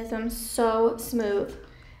mechanism, so smooth.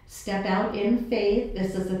 Step out in faith.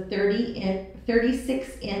 This is a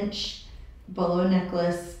 36-inch bolo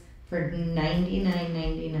necklace for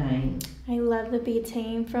 $99.99. I love the beads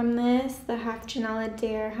hanging from this. The half Janyl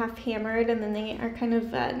Dare, half hammered, and then they are kind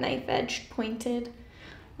of knife edge pointed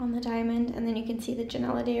on the diamond. And then you can see the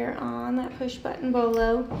Janyl Dare on that push button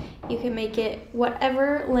bolo. You can make it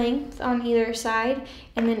whatever length on either side,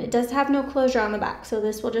 and then it does have no closure on the back, so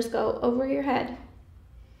this will just go over your head.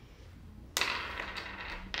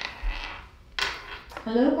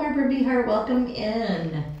 Hello, Barbara Behar. Welcome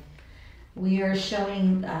in. We are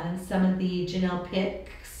showing some of the Janyl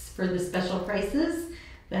picks for the special prices.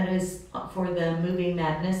 That is for the Moving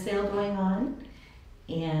Madness sale going on.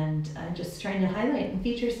 And I'm just trying to highlight and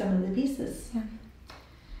feature some of the pieces. Yeah.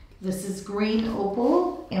 This is green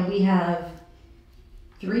opal, and we have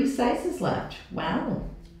 3 sizes left. Wow.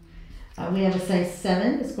 We have a size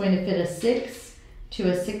 7. It's going to fit a 6 to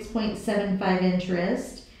a 6.75 inch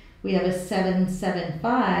wrist. We have a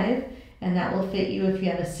 7.75, and that will fit you if you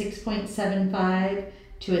have a 6.75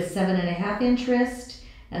 to a 7.5 inch wrist.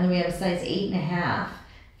 And then we have a size 8.5,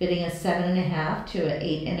 fitting a 7.5 to a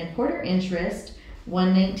 8.25 inch wrist.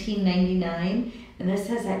 $119.99, and this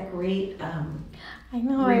has that great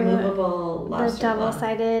removable lobster. The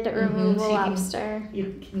double-sided removable so lobster.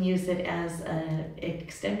 You can use it as an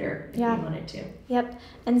extender if you wanted to. Yep.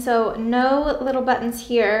 And so no little buttons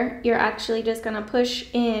here. You're actually just gonna push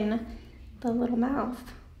in the little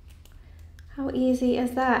mouth. How easy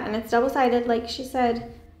is that? And it's double-sided, like she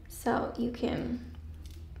said, so you can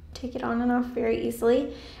take it on and off very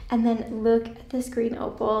easily. And then look at this green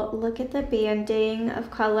opal. Look at the banding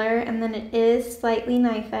of color, and then it is slightly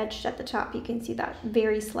knife edged at the top. You can see that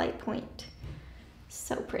very slight point.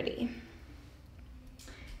 So pretty.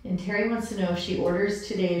 And Terry wants to know if she orders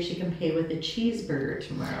today if she can pay with a cheeseburger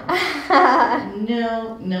tomorrow.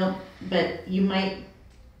 No, but you might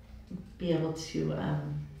be able to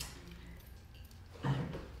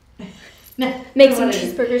make some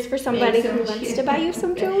cheeseburgers for somebody who wants to buy you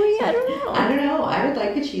some jewelry. I don't know. I don't know. I would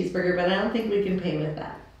like a cheeseburger, but I don't think we can pay with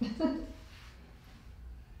that.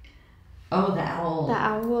 Oh, the owl. The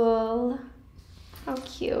owl. How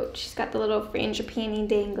cute. She's got the little frangipani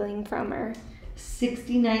dangling from her.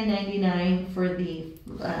 $69.99 for the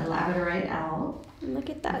labradorite owl. Look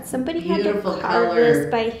at that. Somebody had to carve this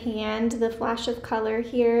by hand. The flash of color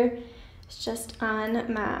here is just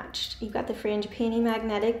unmatched. You've got the frangipani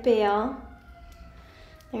magnetic bail.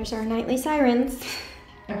 There's our nightly sirens.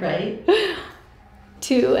 Right.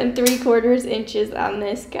 2 3/4 inches on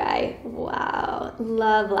this guy. Wow.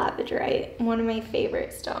 Love labradorite. One of my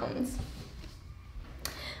favorite stones.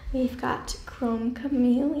 We've got chrome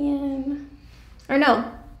chameleon. Or no,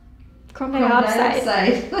 chrome dioxide.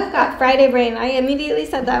 I've got Friday brain. I immediately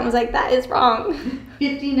said that and was like, that is wrong.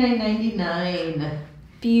 $59.99.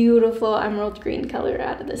 Beautiful emerald green color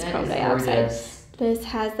out of this chrome dioxide. Gorgeous. This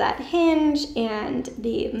has that hinge and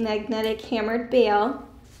the magnetic hammered bail.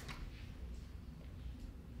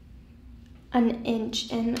 1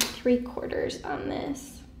 3/4 inches on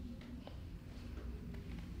this.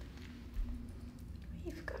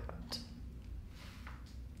 We've got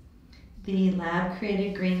the lab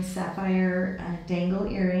created green sapphire dangle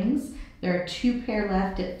earrings. There are 2 pair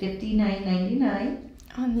left at $59.99.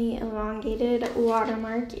 On the elongated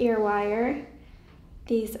watermark ear wire.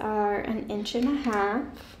 These are 1.5 inches.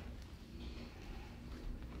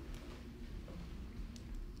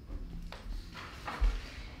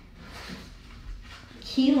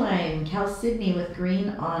 Key lime chalcedony with green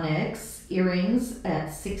onyx earrings at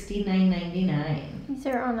 $69.99. These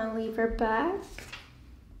are on a lever back.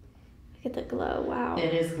 Look at the glow, wow.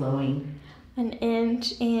 It is glowing. 1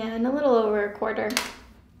 inch and a little over 1/4.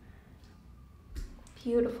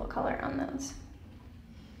 Beautiful color on those.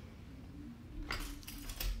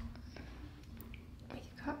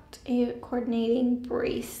 We've got a coordinating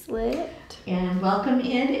bracelet. And welcome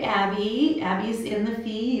in, Abby. Abby's in the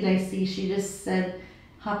feed. I see she just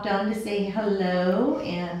hopped on to say hello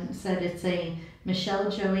and said it's a Michelle,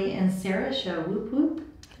 Joey, and Sarah show. Whoop whoop.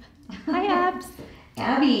 Hi, Abs.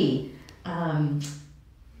 Abby,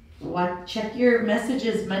 check your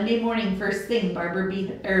messages Monday morning first thing.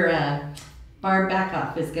 Barb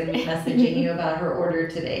Backoff is going to be messaging you about her order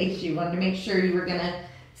today. She wanted to make sure you were going to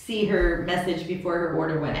see her message before her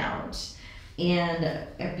order went out. And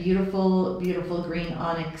a beautiful, beautiful green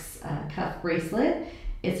onyx cuff bracelet.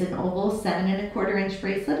 It's an oval 7 1/4 inch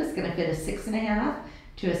bracelet. It's going to fit a 6 1/2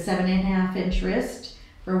 to a 7 1/2 inch wrist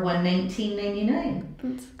for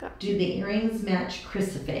 $119.99. Do the earrings match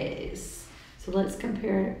chrysoprase? So let's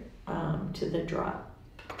compare to the drop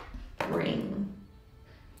ring.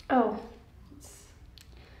 Oh.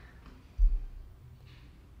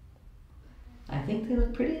 I think they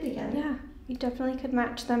look pretty together. Yeah, you definitely could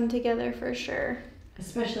match them together for sure.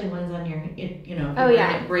 Especially ones on your,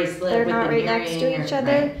 bracelet. They're with not right next to each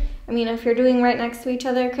other. Right. I mean, if you're doing right next to each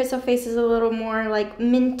other, chrysoprase is a little more like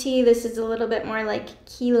minty. This is a little bit more like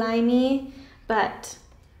key limey, but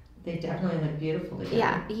they definitely look beautiful together.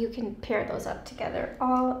 Yeah, you can pair those up together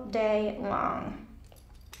all day long.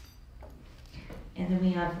 And then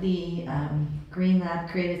we have the Green Lab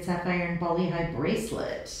Created Sapphire and Bali High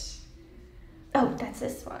bracelet. Oh, that's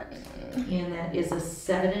this one. And that is a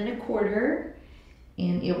 7 1/4,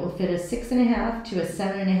 and it will fit a 6 1/2 to a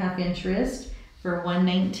 7 1/2 inch wrist for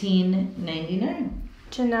 $119.99.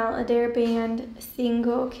 Janyl Adair band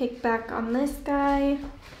single kickback on this guy.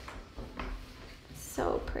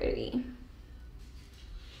 So pretty.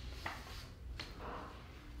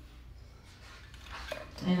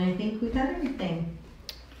 And I think we got everything.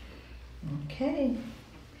 Okay.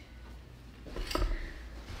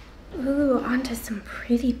 Ooh, onto some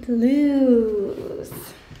pretty blues.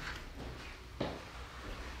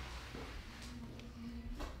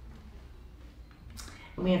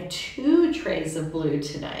 We have 2 trays of blue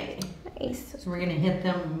tonight. Nice. So we're gonna hit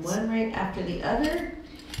them one right after the other.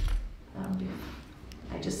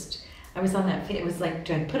 I was on that, it was like,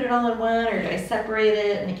 do I put it all in one or do I separate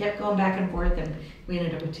it? And I kept going back and forth and we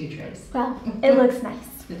ended up with 2 trays. Well, it looks nice.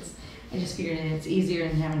 I just figured it's easier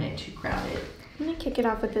than having it too crowded. I'm gonna kick it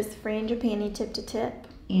off with this frangipani tip to tip.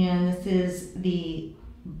 And this is the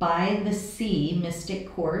By the Sea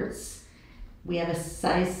Mystic Quartz. We have a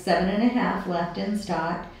size 7 1/2 left in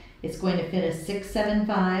stock. It's going to fit a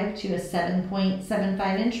 6.75 to a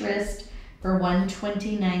 7.75 inch wrist for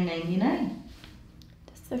 $129.99.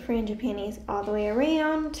 The frangipanis all the way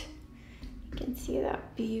around. You can see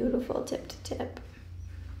that beautiful tip to tip.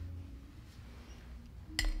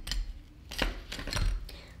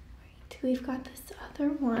 Right, we've got this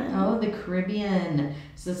other one. Oh, the Caribbean.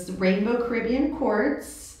 So it's the Rainbow Caribbean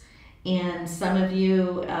Quartz. And some of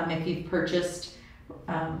you, if you've purchased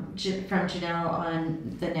from Janyl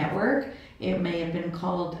on the network, it may have been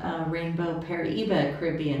called Rainbow Paraiba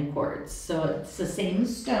Caribbean Quartz. So it's the same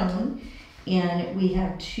stone. And we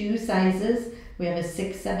have 2 sizes. We have a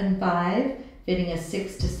 6.75 fitting a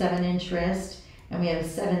 6 to 7 inch wrist, and we have a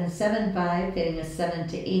 7.75 fitting a 7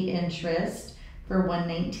 to 8 inch wrist for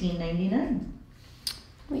 $119.99.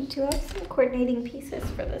 We do have some coordinating pieces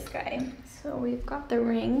for this guy. So we've got the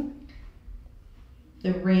ring.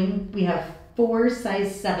 The ring, we have 4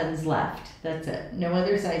 size 7s left. That's it. No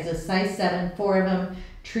other sizes. Size 7, 4 of them,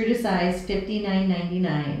 true to size,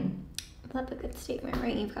 $59.99. Love a good statement,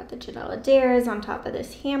 right? You've got the Janyl Adairs on top of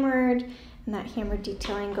this hammered, and that hammered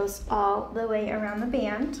detailing goes all the way around the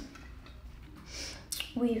band.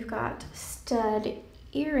 We've got stud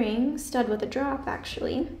earrings, stud with a drop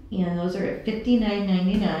actually. And those are at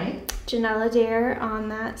 $59.99. Janyl Adair on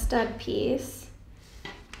that stud piece.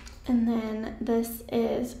 And then this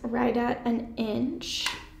is right at an inch.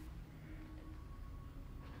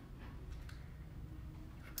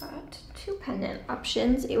 Got 2 pendant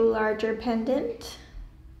options, a larger pendant.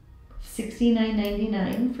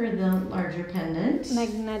 $69.99 for the larger pendant.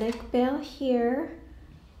 Magnetic bail here.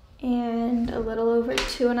 And a little over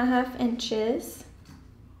 2.5 inches.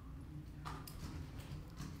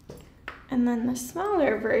 And then the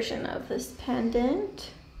smaller version of this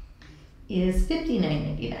pendant is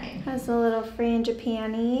 $59.99. has a little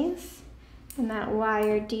frangipanis and that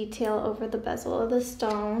wire detail over the bezel of the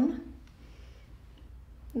stone.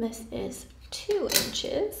 This is 2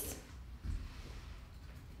 inches.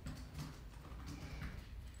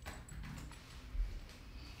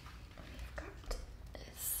 We've got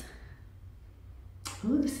this.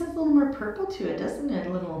 Ooh, this has a little more purple to it, doesn't it? A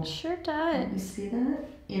little. Sure does. Let me see that.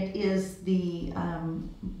 It is the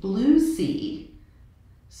Blue Sea.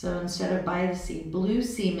 So instead of By the Sea, Blue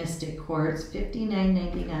Sea Mystic Quartz,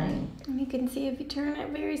 $59.99. And you can see if you turn it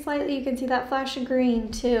very slightly, you can see that flash of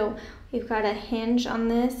green too. We've got a hinge on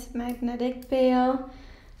this magnetic bail.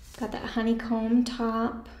 Got that honeycomb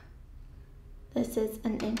top. This is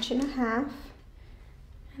 1.5 inches.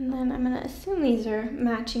 And then I'm gonna assume these are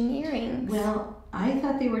matching earrings. Well, I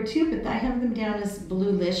thought they were too, but I have them down as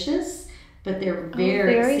Bluelicious. but they're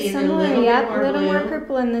very similar. They're Yep, a little more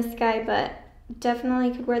purple in this guy, but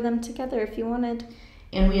definitely could wear them together if you wanted.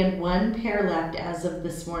 And we had one pair left as of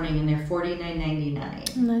this morning, and they're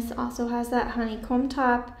 $49.99. And this also has that honeycomb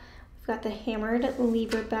top. We've got the hammered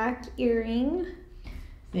lever back earring.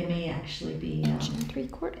 They may actually be 1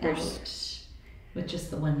 3/4 out with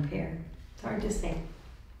just the one pair. It's hard to say.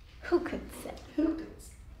 Who could say? Who could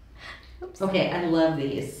say? Oops. Okay, I love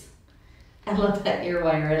these. I love that ear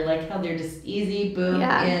wire. I like how they're just easy, boom,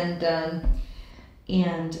 and done.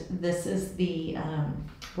 And this is the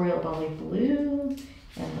Royal Bali Blue.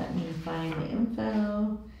 And let me find the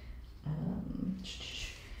info.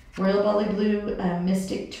 Royal Bali Blue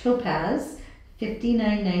Mystic Topaz,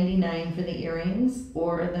 $59.99 for the earrings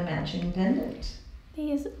or the matching pendant.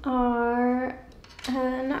 These are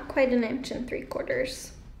not quite 1 3/4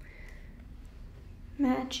 inches.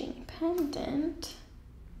 Matching pendant.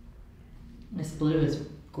 This blue is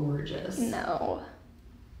gorgeous. No.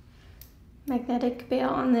 Magnetic bail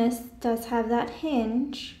on this does have that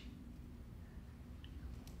hinge.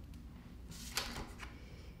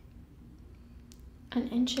 An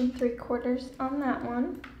 1 3/4 inches on that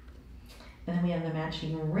one. And then we have the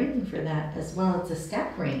matching ring for that as well. It's a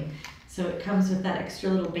step ring. So it comes with that extra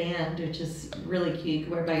little band, which is really cute. You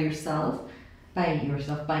can wear by itself,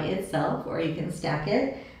 or you can stack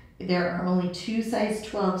it. There are only 2 size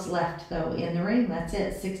 12s left though in the ring. That's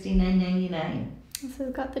it, $69.99. So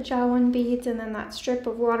we've got the Jawan beads and then that strip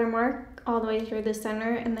of watermark all the way through the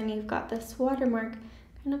center, and then you've got this watermark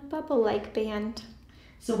kind of bubble-like band.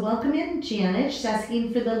 So welcome in Janet. She's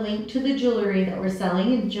asking for the link to the jewelry that we're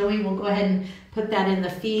selling, and Joey will go ahead and put that in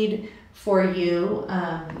the feed for you.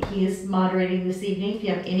 He is moderating this evening if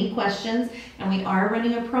you have any questions, and we are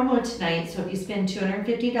running a promo tonight. So if you spend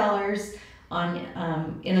 $250 on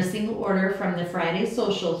in a single order from the Friday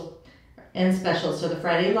social and special, so the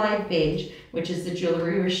Friday Live page, which is the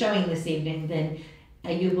jewelry we're showing this evening, then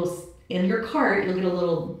you will, in your cart, you'll get a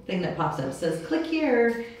little thing that pops up. It says, click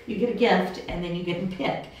here, you get a gift, and then you get to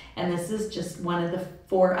pick. And this is just one of the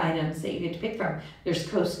 4 items that you get to pick from. There's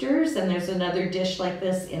coasters, and there's another dish like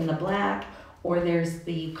this in the black, or there's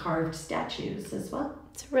the carved statues as well.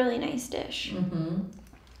 It's a really nice dish. Mm-hmm.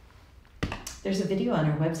 There's a video on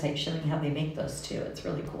our website showing how they make those too. It's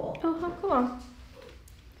really cool. Oh, how cool.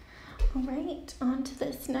 All right, on to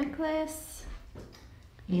this necklace.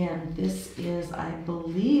 And this is, I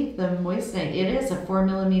believe, the moissanite. It is a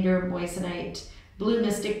 4mm moissanite, blue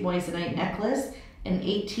mystic moissanite necklace, an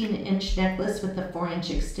 18-inch necklace with a 4-inch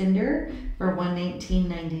extender for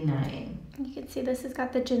 $119.99. You can see this has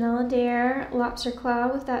got the Janyl lobster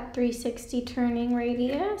claw with that 360 turning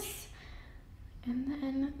radius. And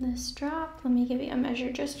then this drop, let me give you a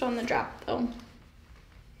measure just on the drop though.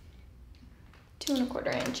 2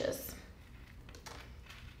 1/4 inches.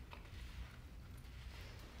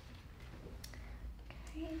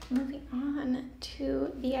 Moving on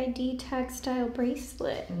to the ID textile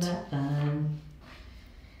bracelet. Isn't that fun?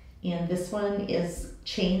 And this one is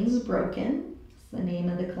Chains Broken. It's the name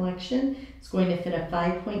of the collection. It's going to fit a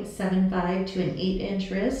 5.75 to an 8-inch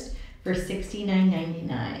wrist for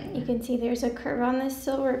 $69.99. You can see there's a curve on this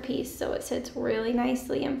silver piece, so it sits really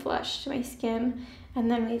nicely and flush to my skin.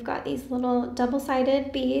 And then we've got these little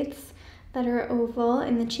double-sided beads that are oval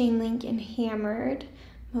and the chain link and hammered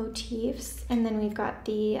motifs, and then we've got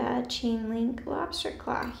the chain link lobster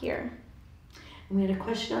claw here. And we had a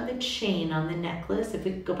question on the chain on the necklace. If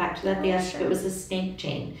we could go back to that, they asked if it was a snake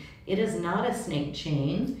chain. It is not a snake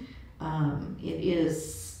chain. It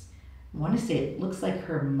is, I want to say it looks like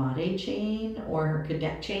her mate chain or her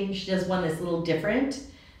cadet chain. She does one that's a little different.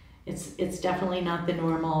 It's definitely not the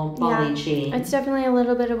normal Bali chain. It's definitely a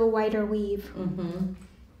little bit of a wider weave. Mm-hmm.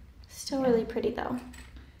 Still really pretty though.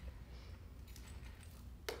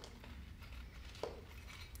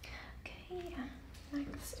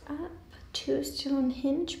 Next up, 2-stone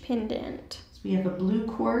hinge pendant. So we have a blue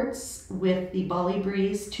quartz with the Bali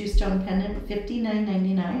Breeze 2-stone pendant,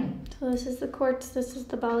 $59.99. So this is the quartz, this is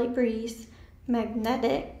the Bali Breeze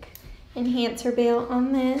magnetic enhancer bail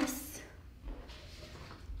on this.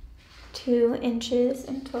 2 inches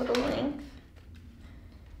in total length.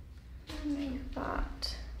 And we've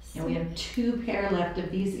got. And we have 2 pair left of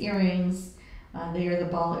these earrings. They are the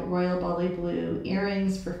Royal Bali Blue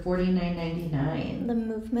earrings for $49.99. The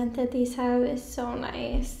movement that these have is so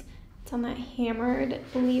nice. It's on that hammered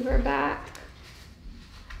lever back.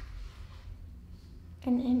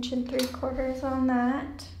 1 3/4 inches on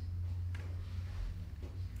that.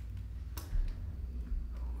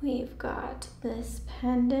 We've got this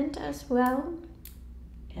pendant as well.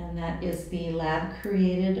 And that is the lab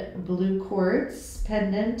created blue quartz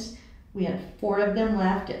pendant We have 4 of them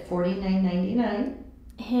left at $49.99.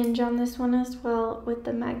 Hinge on this one as well with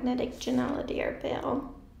the magnetic Janyl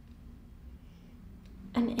bail.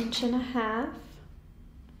 1.5 inches.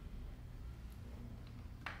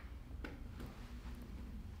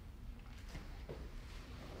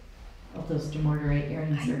 All those demorderite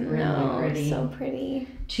earrings are really pretty. So pretty.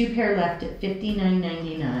 2 pair left at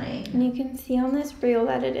 $59.99. And you can see on this reel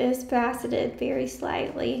that it is faceted very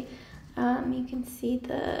slightly. You can see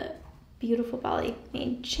the beautiful Bali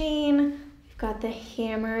made chain. We've got the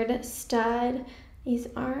hammered stud. These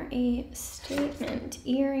are a statement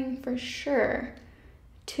earring for sure.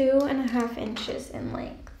 2.5 inches in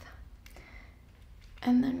length.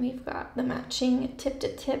 And then we've got the matching tip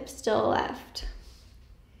to tip still left.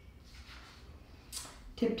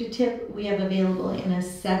 Tip to tip we have available in a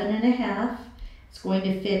 7.5. It's going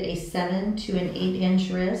to fit a 7 to an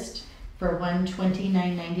 8-inch wrist for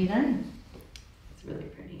 $129.99. It's really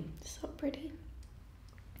pretty. So pretty.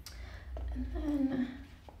 And then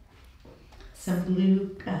some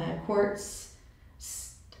blue quartz.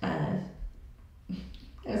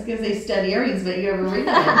 I was going to say stud earrings, but you have a ring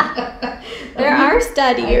on. There are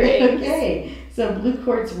stud earrings. Okay. So blue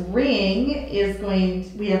quartz ring is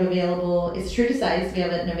we have available, it's true to size, we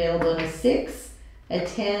have it available in a 6, a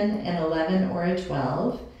 10, an 11, or a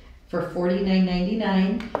 12 for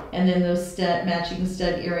 $49.99. And then those matching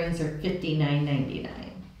stud earrings are $59.99.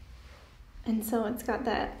 And so it's got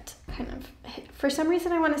that kind of, for some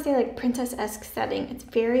reason I want to say like princess-esque setting. It's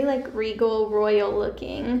very like regal, royal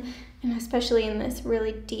looking, and especially in this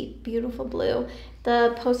really deep, beautiful blue.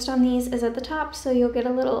 The post on these is at the top, so you'll get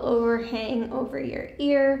a little overhang over your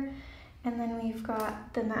ear. And then we've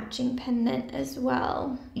got the matching pendant as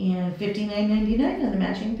well. And $59.99 on the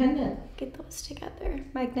matching pendant. Get those together.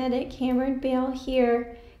 Magnetic hammered bail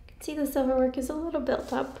here. You can see the silver work is a little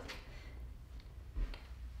built up.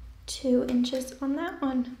 2 inches on that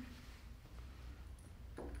one.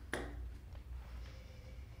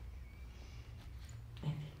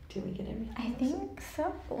 Did we get everything? I think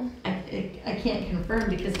so. I can't confirm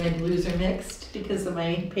because my blues are mixed because of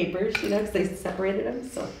my papers, because they separated them.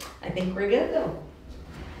 So I think we're good though.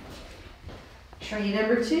 Tray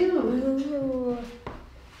number 2. Ooh.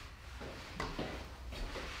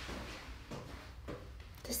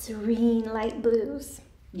 The serene light blues.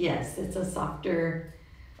 Yes, it's a softer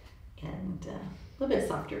and a little bit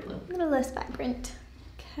softer blue. A little less vibrant.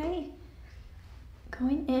 Okay.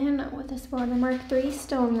 Going in with this SARDA Mark III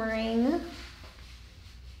stone ring.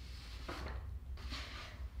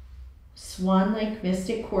 Swan Lake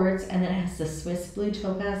Mystic Quartz, and then it has the Swiss Blue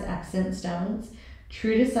Topaz accent stones.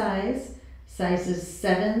 True to size, sizes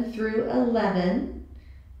 7 through 11,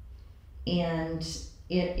 and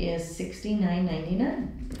it is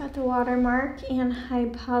 $69.99. Got the watermark and high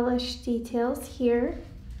polish details here.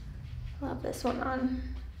 Love this one on.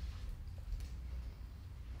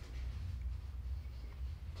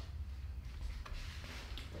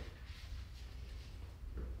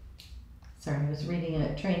 Sorry, I was reading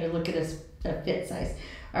it, trying to look at a fit size.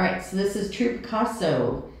 All right, so this is True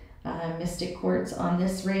Picasso Mystic Quartz on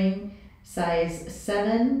this ring, size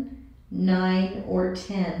 7, 9, or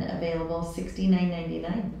 10, available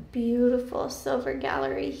 $69.99. Beautiful silver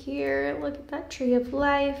gallery here. Look at that tree of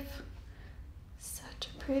life. Such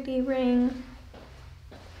a pretty ring.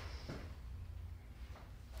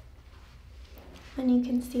 And you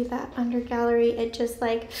can see that under gallery, it just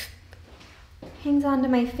like hangs onto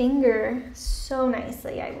my finger so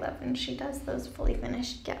nicely. I love when she does those fully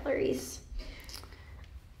finished galleries.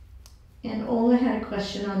 And Ola had a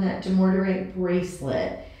question on that demorderite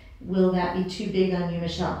bracelet. Will that be too big on you,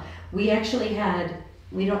 Michelle? We don't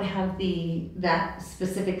have that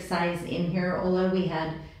specific size in here, Ola. We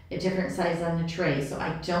had a different size on the tray, so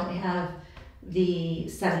I don't have the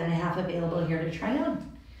 7.5 available here to try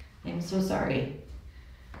on. I'm so sorry.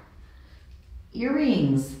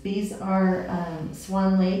 Earrings. These are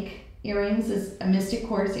Swan Lake earrings, is a Mystic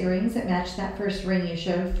Quartz earrings that match that first ring you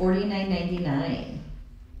showed, $49.99.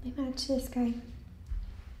 They match this guy.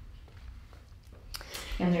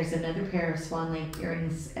 And there's another pair of Swan Lake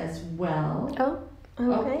earrings as well. Oh,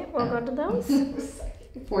 okay. We'll go to those.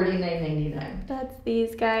 $49.99. That's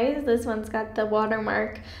these guys. This one's got the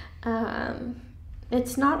watermark.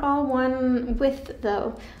 It's not all one width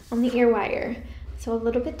though on the ear wire. So a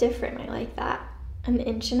little bit different. I like that. 1.5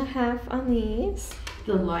 inches on these.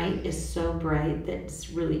 The light is so bright that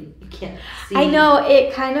it's really, you can't see. I know,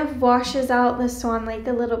 it kind of washes out the Swan Lake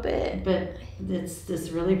a little bit. But it's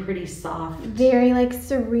this really pretty soft. Very like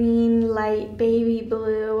serene, light baby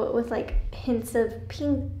blue with like hints of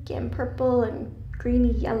pink and purple and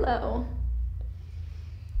greeny yellow.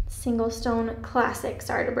 single stone classic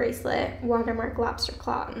SARDA bracelet, watermark lobster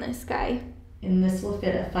claw on this guy. And this will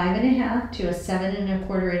fit a 5.5 to a 7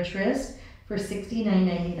 1/4 inch wrist for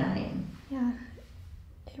 $69.99. Yeah,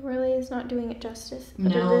 it really is not doing it justice.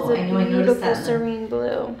 But No, it is I know, I a noticed beautiful that. serene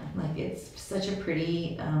blue. Like, it's such a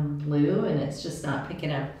pretty blue, and it's just not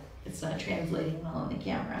picking up. It's not translating well on the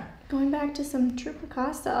camera. Going back to some True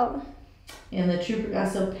Picasso. And the True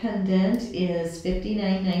Picasso pendant is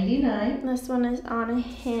 $59.99. This one is on a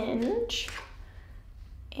hinge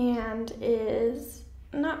and is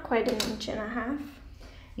not quite 1.5 inches.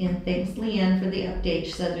 And thanks, Leanne, for the update.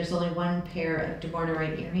 She said there's only one pair of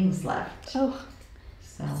Demorderite earrings left. Oh,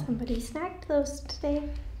 so somebody snagged those today.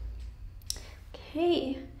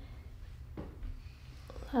 Okay.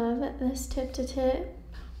 Love this tip to tip.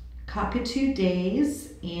 Cockatoo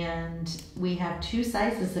Days, and we have 2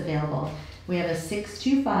 sizes available. We have a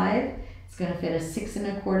 625. It's going to fit a 6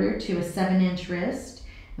 1/4 to a 7 inch wrist.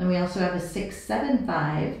 And we also have a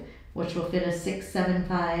 675, which will fit a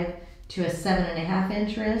 675 to a 7 1/2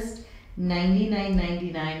 inch wrist.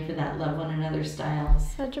 $99.99 for that Love One Another style.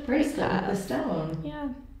 Such a pretty bracelet with the stone.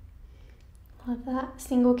 Yeah. Love that.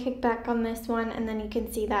 Single kickback on this one, and then you can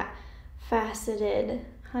see that faceted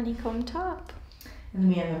honeycomb top. And then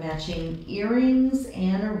we have a matching earrings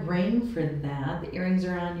and a ring for that. The earrings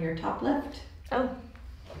are on your top left. Oh.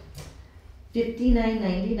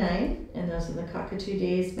 $59.99, and those are the Cockatoo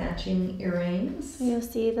Days matching earrings. You'll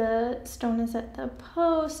see the stone is at the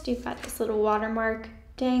post. You've got this little watermark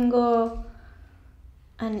dangle,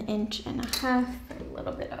 1.5 inches, a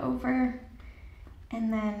little bit over.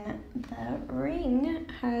 And then the ring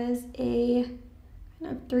has a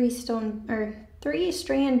kind of 3-strand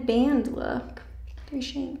band look. 3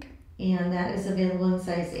 shank. And that is available in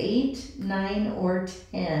size 8, 9, or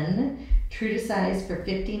 10. True to size for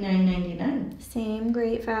 $59.99. Same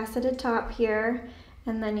great faceted top here.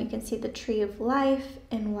 And then you can see the tree of life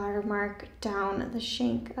and watermark down the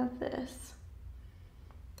shank of this.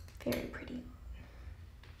 Very pretty.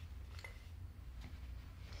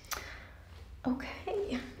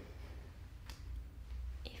 Okay.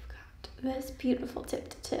 You've got this beautiful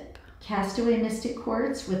tip to tip. Castaway Mystic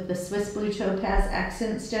Quartz with the Swiss Blue Topaz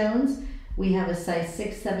accent stones. We have a size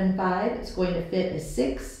 675. It's going to fit a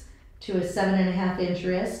 6 to a 7 1/2 inch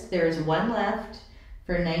wrist. There is one left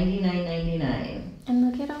for $99.99. And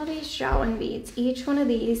look at all these Jawin beads. Each one of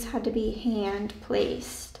these had to be hand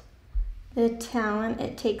placed. The talent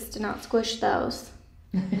it takes to not squish those.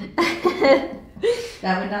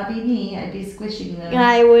 That would not be me. I'd be squishing them.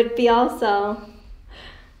 I would be also.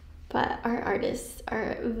 But our artists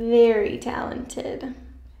are very talented.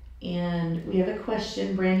 And we have a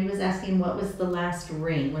question. Brandy was asking, what was the last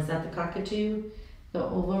ring? Was that the cockatoo? The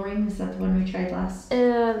oval ring? Is that the one we tried last?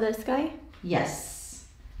 This guy? Yes.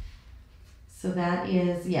 So that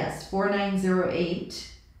is, yes, 4908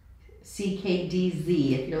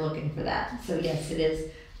 CKDZ if you're looking for that. So yes, it is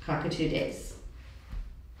Cockatoo Days.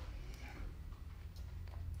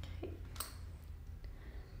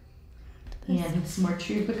 And some more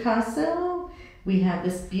True Picasso. We have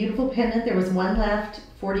this beautiful pendant. There was one left,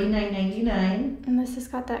 $49.99. And this has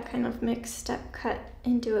got that kind of mixed step cut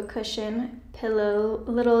into a cushion. Pillow,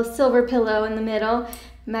 little silver pillow in the middle.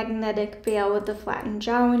 Magnetic veil with the flattened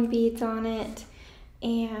Jawin beads on it.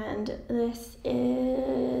 And this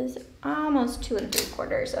is almost 2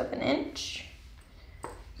 3/4 inches.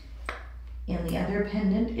 And the other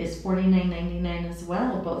pendant is $49.99 as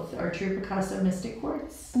well. Both are True Picasso Mystic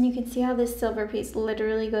Quartz. And you can see how this silver piece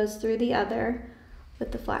literally goes through the other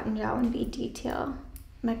with the flattened Jawin bead detail.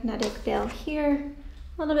 Magnetic veil here.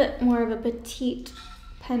 A little bit more of a petite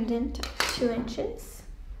pendant, 2 inches.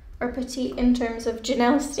 Or petite in terms of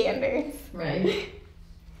Janyl standards. Right.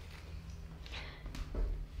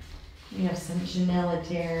 We have some Janyl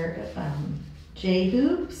Adair J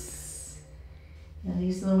hoops. And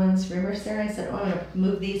these are the ones, remember Sarah, I said, oh, I'm going to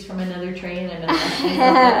move these from another tray and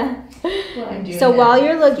I'm going to So while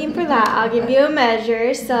you're looking for that, I'll give you a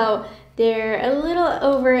measure. So they're a little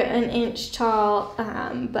over 1 inch tall,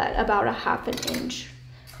 but about 1/2 inch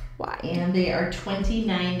wide. And they are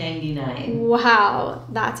 $29.99. Wow,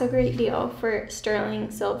 that's a great deal for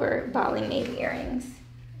sterling silver balling navy earrings.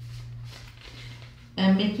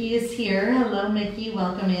 And Mickey is here. Hello, Mickey.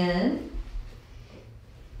 Welcome in.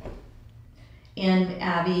 And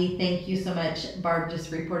Abby, thank you so much. Barb just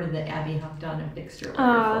reported that Abby hopped on and fixed her order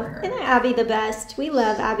for her. Isn't Abby the best? We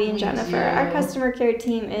love Abby and Jennifer. do. Our customer care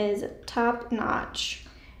team is top notch.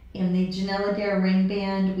 In the Janyl Adair ring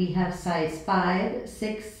band, we have size 5,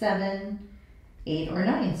 6, 7, 8, or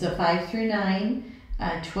 9. So 5 through 9,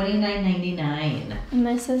 $29.99. And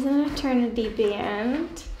this is an eternity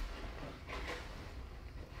band.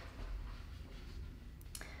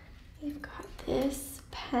 We've got this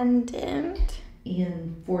pendant.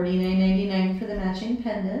 And $49.99 for the matching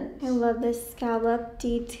pendant. I love this scallop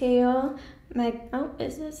detail. Oh,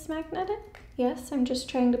 is this magnetic? Yes, I'm just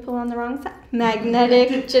trying to pull on the wrong side.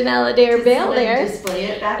 Magnetic Janyl veil there. Display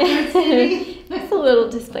it backwards, maybe? It's a little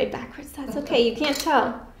displayed backwards. That's okay. You can't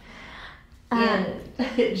tell. And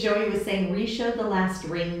Joey was saying, re-show the last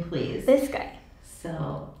ring, please. This guy.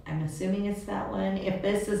 So I'm assuming it's that one. If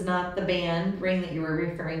this is not the band ring that you were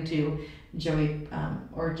referring to, Joey,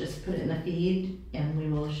 or just put it in the feed and we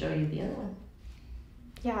will show you the other one.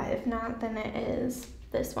 Yeah, if not, then it is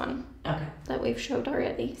this one. Okay. That we've showed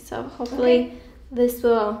already. So hopefully this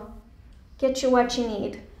will get you what you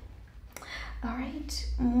need. All right,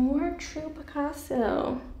 more True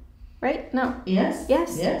Picasso. Right? No. Yes.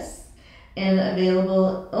 Yes. Yes. And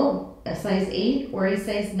available, a size 8 or a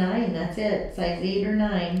size 9. That's it. Size 8 or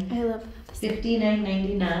 9. I love this.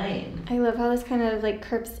 $59.99. I love how this kind of like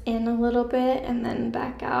curves in a little bit and then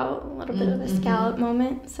back out. A little bit of a scallop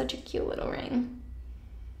moment. Such a cute little ring.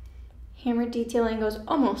 Hammer detailing goes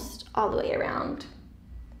almost all the way around.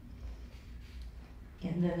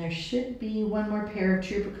 And then there should be one more pair of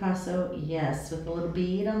True Picasso. Yes, with a little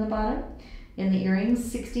bead on the bottom. And the earrings,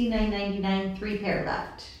 $69.99. 3 pair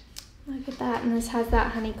left. Look at that, and this has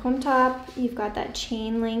that honeycomb top. You've got that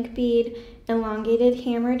chain link bead, elongated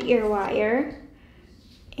hammered ear wire.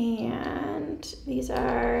 And these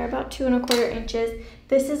are about 2 1/4 inches.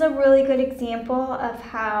 This is a really good example of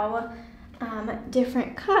how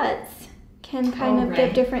different cuts can kind of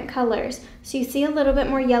give different colors. So you see a little bit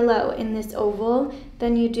more yellow in this oval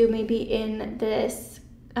than you do maybe in this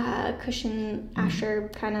cushion Asher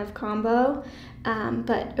kind of combo.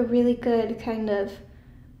 But a really good kind of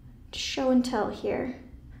show and tell here.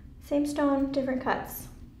 Same stone, different cuts.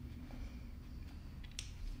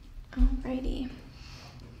 Alrighty.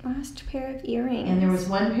 Last pair of earrings. And there was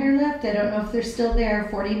one pair left. I don't know if they're still there.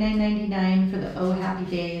 $49.99 for the Oh Happy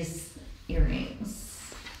Days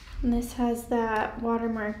earrings. And this has that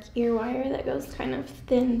watermark ear wire that goes kind of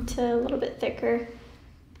thin to a little bit thicker.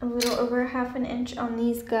 A little over 1/2 inch on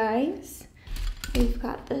these guys. We've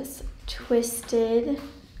got this twisted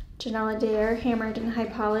Janyl hammered and high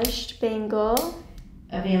polished bangle.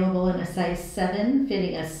 Available in a size 7,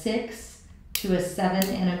 fitting a 6 to a 7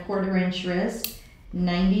 1/4 inch wrist.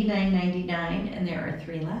 $99.99, and there are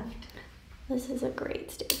 3 left. This is a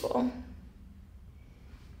great staple.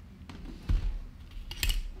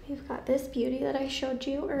 We've got this beauty that I showed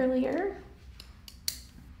you earlier.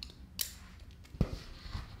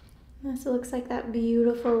 This looks like that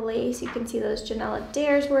beautiful lace. You can see those Janyl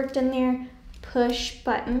dares worked in there. Push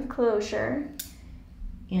button closure.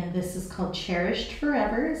 And this is called Cherished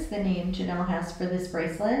Forever. It's the name Janyl has for this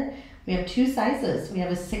bracelet. We have 2 sizes. We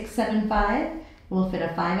have a 675. Will fit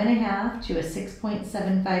a 5 1/2 to a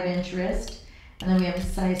 6.75 inch wrist. And then we have a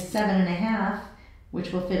size 7 1/2,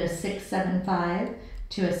 which will fit a 675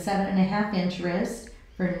 to a 7 1/2 inch wrist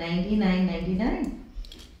for $99.99.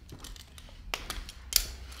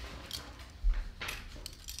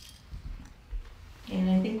 And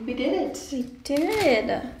I think we did it. We did.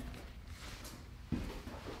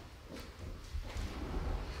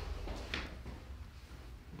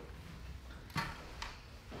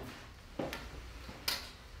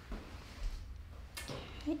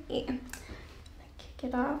 Okay. Kick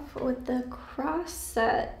it off with the cross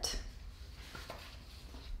set.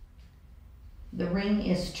 The ring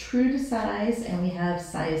is true to size, and we have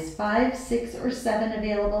size 5, 6, or 7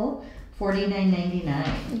 available.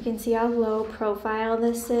 $49.99. You can see how low profile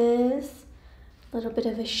this is. A little bit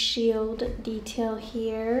of a shield detail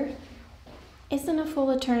here. Isn't a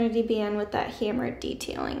full eternity band with that hammered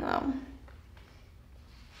detailing though.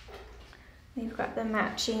 We've got the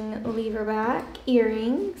matching lever back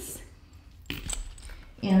earrings.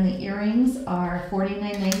 And the earrings are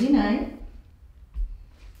 $49.99.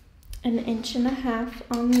 1.5 inches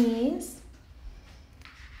on these.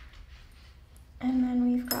 And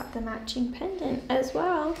then we've got the matching pendant as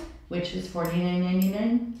well. Which is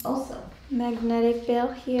 $49.99 also. Magnetic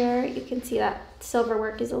veil here. You can see that silver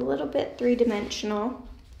work is a little bit 3-dimensional.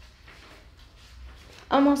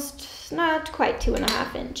 Almost, not quite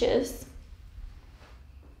 2.5 inches.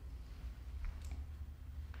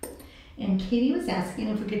 And Katie was asking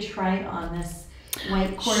if we could try on this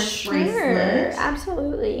white quartz bracelet.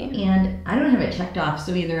 Absolutely. And I don't have it checked off,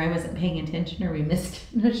 so either I wasn't paying attention or we missed it.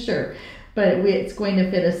 I'm not sure. But it's going to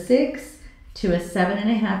fit a 6 to a 7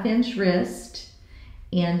 1/2 inch wrist.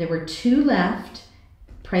 And there were 2 left,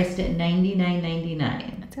 priced at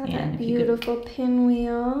 $99.99. It's got that beautiful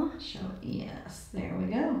pinwheel. Show, yes, there we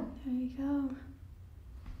go. There you go.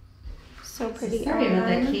 So pretty. Sorry about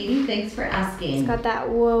that, Katie. Thanks for asking. It's got that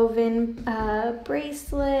woven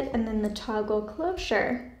bracelet and then the toggle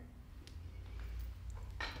closure.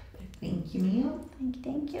 Thank you, Mia.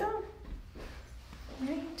 Thank you. All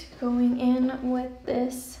right, going in with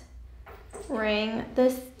this ring.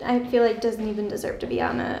 This, I feel like, doesn't even deserve to be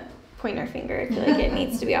on a pointer finger. I feel like it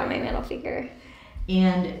needs to be on my middle finger.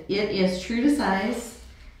 And it is true to size.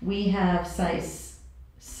 We have size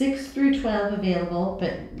 6 through 12 available,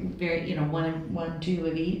 but very, you know, one, two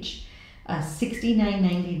of each.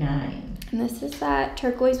 $69.99. And this is that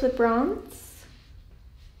turquoise with bronze.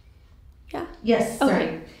 Yeah. Yes. Sorry.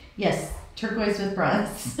 Okay. Yes. Turquoise with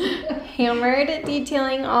bronze. Hammered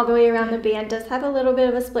detailing all the way around the band. Does have a little bit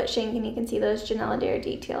of a split shank, and you can see those Janyl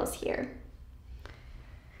details here.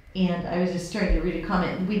 And I was just starting to read a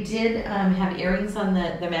comment. We did have earrings on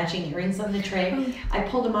the matching earrings on the tray. Oh, yeah. I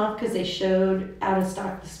pulled them off because they showed out of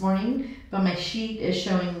stock this morning, but my sheet is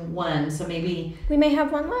showing one, so maybe We may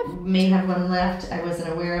have one left. may have one left. I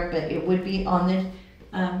wasn't aware of, but it would be on the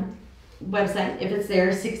website if it's there.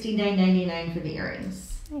 $69.99 for the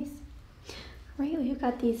earrings. Nice. Right, we've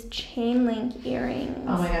got these chain link earrings.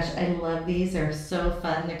 Oh my gosh, I love these. They're so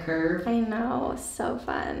fun. The curve. I know, so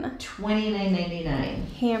fun. $29.99.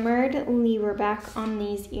 Hammered lever back on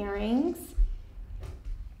these earrings.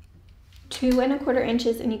 2 1/4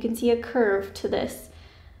 inches, and you can see a curve to this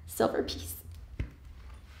silver piece.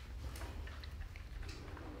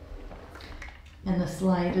 And the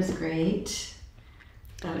slide is great.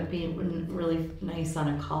 That would be really nice on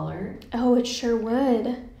a collar. Oh, it sure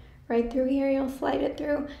would. Right through here, you'll slide it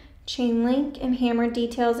through. Chain link and hammered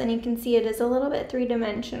details, and you can see it is a little bit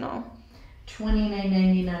three-dimensional.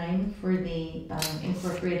 $29.99 for the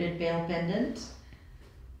incorporated veil pendant.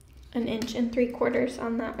 1 3/4 inches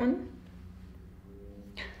on that one.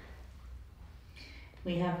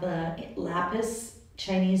 We have the lapis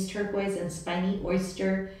Chinese turquoise and spiny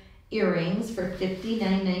oyster earrings for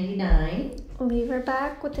 $59.99. Lever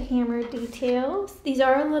back with the hammered details. These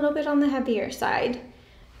are a little bit on the heavier side.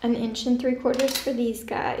 1 3/4 inches for these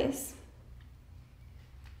guys.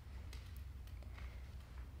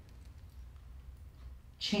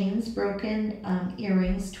 Chains broken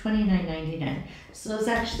earrings, $29.99. So those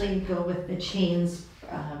actually go with the chains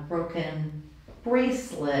broken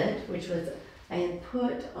bracelet, which was I had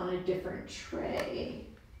put on a different tray.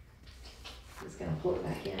 I'm just gonna pull it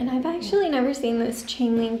back in. And I've actually never seen this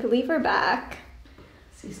chain link lever back.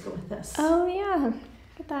 So let's go with this. Oh yeah, look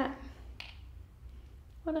at that.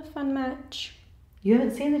 What a fun match. You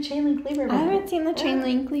haven't seen the chain link lever back? I haven't seen the chain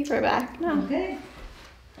link lever back, no. Okay.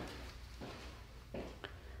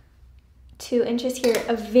 2 inches here,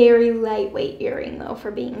 a very lightweight earring though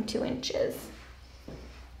for being 2 inches.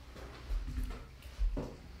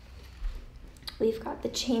 We've got the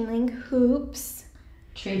chain link hoops.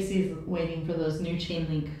 Tracy's waiting for those new chain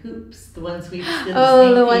link hoops, the ones we did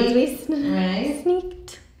The ones we right?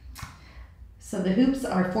 sneaked. So the hoops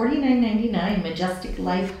are $49.99, Majestic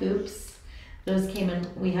Life hoops. Those came in,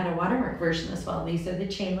 we had a watermark version as well. These are the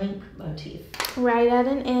chain link motif. Right at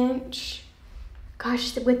 1 inch.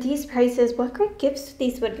 Gosh, with these prices, what great gifts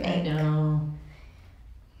these would make. I know.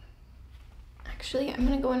 Actually, I'm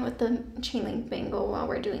gonna go in with the chain link bangle while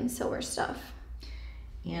we're doing silver stuff.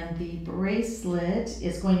 And the bracelet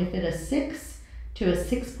is going to fit a 6 to a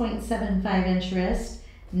 6.75 inch wrist,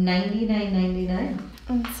 $99.99.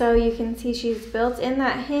 And so you can see she's built in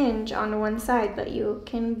that hinge on one side, but you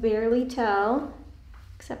can barely tell,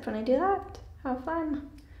 except when I do that. How fun.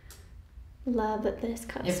 Love this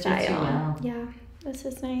cut It fits style. you well. Yeah, this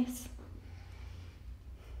is nice.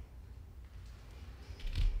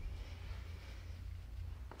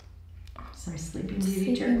 Some Sleeping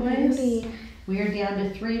Beauty Sleeping turquoise. Beauty. We are down to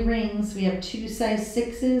 3 rings. We have 2 size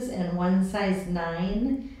 6s and 1 size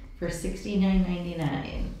 9 for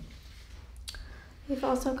 $69.99. We've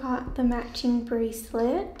also got the matching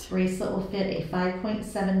bracelet. Bracelet will fit a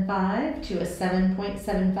 5.75 to a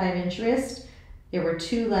 7.75 inch wrist. There were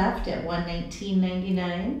 2 left at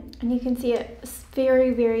 $119.99. And you can see a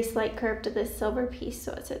very, very slight curve to this silver piece,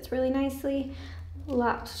 so it sits really nicely.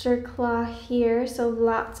 Lobster claw here, so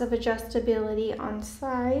lots of adjustability on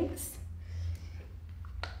size.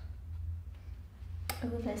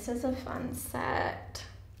 Oh, this is a fun set.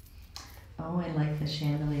 Oh, I like the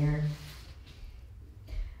chandelier.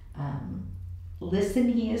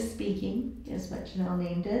 Listen, He is Speaking is what Janyl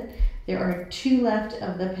named it. There are 2 left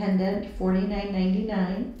of the pendant,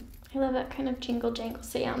 $49.99. I love that kind of jingle jangle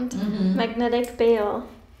sound. Mm-hmm. Magnetic bail.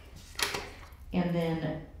 And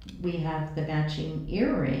then we have the matching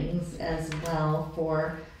earrings as well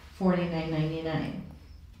for $49.99.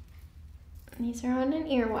 These are on an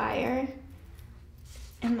ear wire.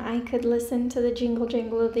 And I could listen to the jingle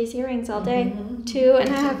jangle of these earrings all day.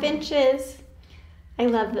 2.5 inches. I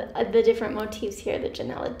love the different motifs here. The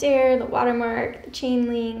Janyl Dare, the watermark, the chain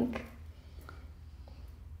link.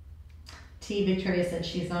 T. Victoria said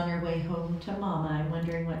she's on her way home to Mama. I'm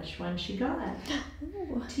wondering which one she got.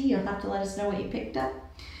 Ooh. T, you'll have to let us know what you picked up.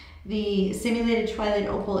 The simulated Twilight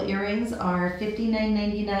Opal earrings are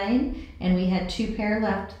 $59.99, and we had 2 pair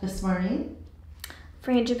left this morning.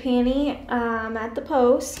 Frangipani at the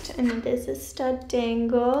post, and it is a stud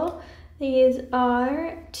dangle. These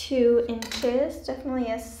are 2 inches,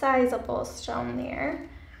 definitely a sizable stone there.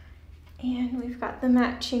 And we've got the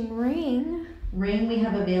matching ring. Ring we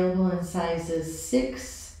have available in sizes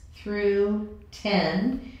 6 through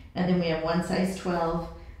 10, and then we have one size 12,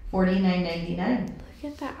 $49.99.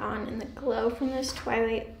 Look at that on, and the glow from this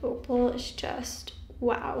Twilight Opal is just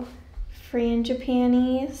wow.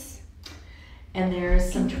 Frangipanis. And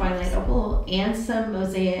there's some Twilight Opal and some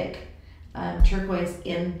mosaic turquoise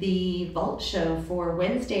in the vault show for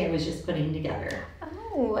Wednesday I was just putting together.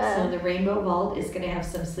 Oh. So the Rainbow Vault is going to have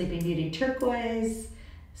some Sleeping Beauty turquoise,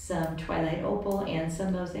 some Twilight Opal, and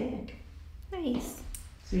some mosaic. Nice.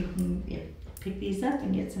 So you can pick these up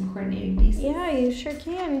and get some coordinating pieces. Yeah, you sure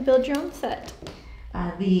can. Build your own set.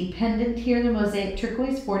 The pendant here, the mosaic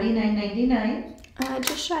turquoise, $49.99.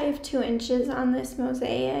 Just shy of 2 inches on this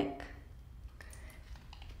mosaic.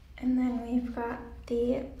 And then we've got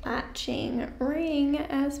the matching ring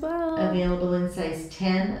as well. Available in size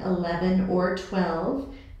 10, 11, or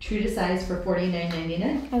 12. True to size for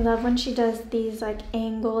 $49.99. I love when she does these like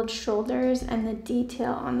angled shoulders and the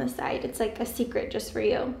detail on the side. It's like a secret just for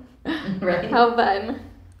you. Right. How fun.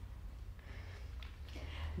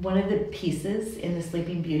 One of the pieces in the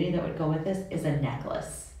Sleeping Beauty that would go with this is a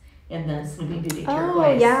necklace in the Sleeping Beauty turquoise.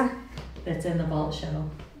 Oh, yeah. That's in the vault show.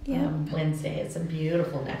 Yeah. Wednesday. It's a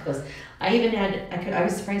beautiful necklace. I even had, I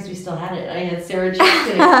was surprised we still had it. I had Sarah check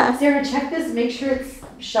it. Sarah, check this, make sure it's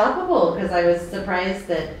shoppable, because I was surprised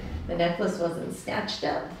that the necklace wasn't snatched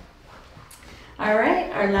up. All right,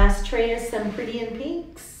 our last tray is some pretty in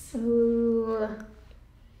pinks. Ooh.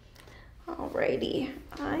 Alrighty,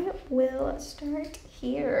 I will start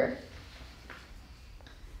here.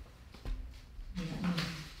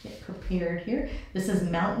 Get prepared here. This is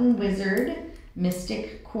Mountain Wizard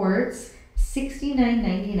Mystic Quartz,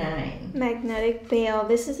 $69.99. Magnetic Bale.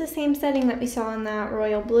 This is the same setting that we saw in that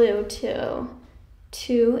royal blue too.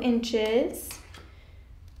 2 inches.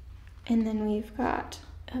 And then we've got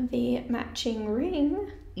the matching ring.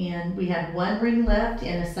 And we have 1 ring left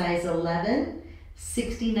in a size 11,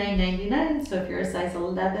 $69.99. So if you're a size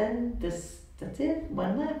 11, that's it,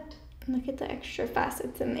 1 left. Look at the extra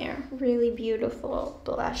facets in there. Really beautiful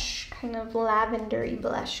blush, kind of lavendery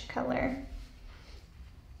blush color.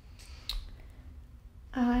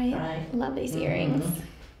 I love these earrings.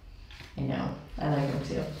 I know, I like them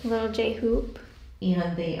too. Little J hoop.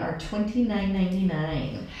 And they are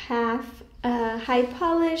 $29.99. Half high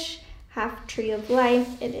polish, half tree of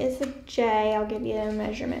life. It is a J. I'll give you a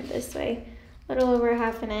measurement this way. A little over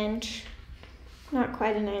 1/2 inch. Not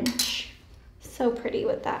quite an inch. So pretty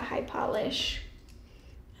with that high polish.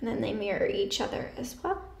 And then they mirror each other as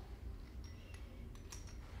well.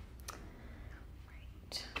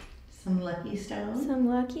 Right. Some Lucky Stone. Some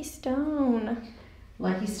Lucky Stone.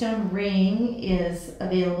 Lucky Stone ring is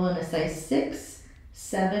available in a size 6,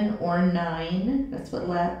 7, or 9. That's what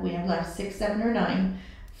we have left, 6, 7, or 9.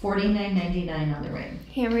 $49.99 on the ring.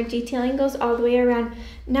 Hammer detailing goes all the way around.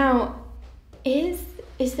 Now, is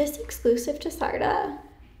this exclusive to SARDA?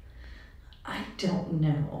 I don't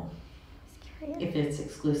know if it's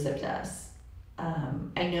exclusive to us.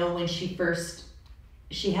 I know when she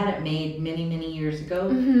had it made many years ago.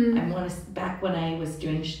 Back when I was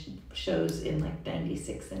doing shows in like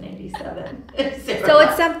 96 and 97. So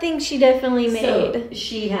it's something she definitely made. So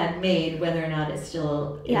she had made, whether or not it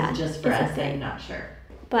still is just for us, I'm not sure.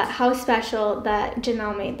 But how special that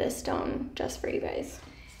Janyl made this stone just for you guys.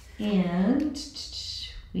 And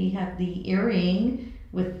we have the earring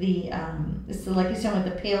with the, it's the Lucky Stone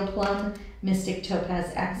with the pale plum mystic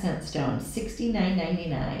topaz accent stone,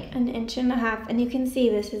 $69.99. 1.5 inches. And you can see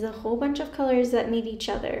this is a whole bunch of colors that meet each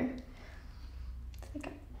other. It's like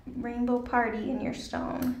a rainbow party in your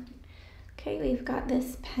stone. Okay, we've got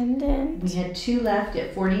this pendant. We had 2 left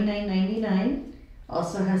at $49.99.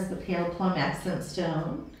 Also has the pale plum accent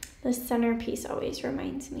stone. The centerpiece always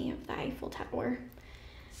reminds me of the Eiffel Tower.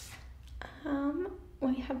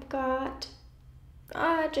 We have got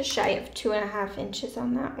just shy of 2.5 inches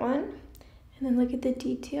on that one. And then look at the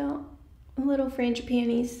detail. Little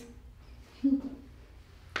frangipanis.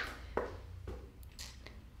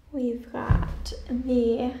 We've got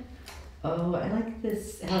the Oh, I like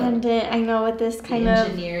this pendant. I know, with this kind the of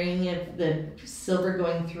engineering of the silver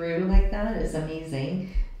going through like that is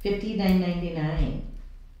amazing. $59.99.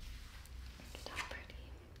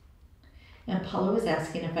 And Paula was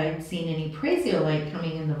asking if I'd seen any praisiolite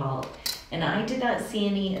coming in the vault. And I did not see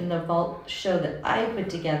any in the vault show that I put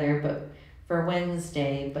together, but for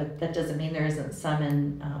Wednesday, but that doesn't mean there isn't some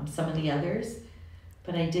in some of the others.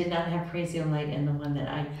 But I did not have praisiolite in the one that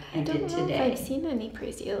I did today. I don't know if I've seen any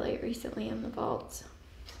praisiolite recently in the vaults.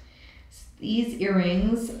 These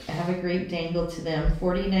earrings have a great dangle to them,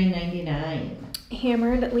 $49.99.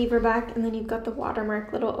 Hammered lever back, and then you've got the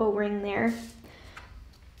watermark little O-ring there.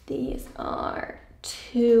 These are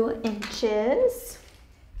 2 inches.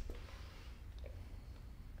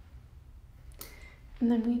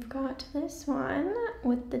 And then we've got this one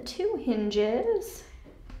with the 2 hinges.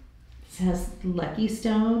 This has Lucky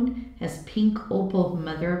Stone, has pink opal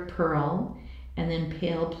mother of pearl, and then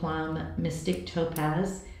pale plum mystic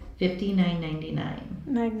topaz, $59.99.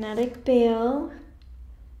 Magnetic bail,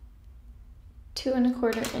 2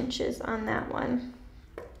 1/4 inches on that one.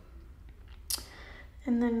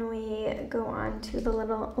 And then we go on to the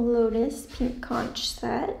little lotus pink conch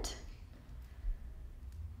set.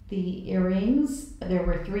 The earrings, there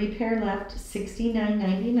were 3 pair left,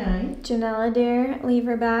 $69.99. Janyl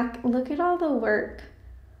lever back. Look at all the work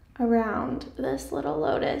around this little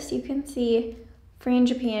lotus. You can see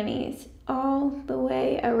frangipanis all the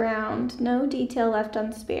way around. No detail left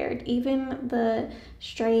unspared. Even the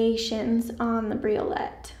striations on the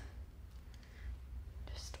briolette.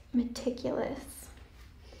 Just meticulous.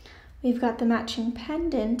 We've got the matching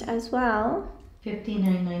pendant as well.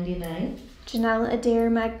 $59.99.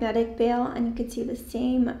 Janyl magnetic bail, and you can see the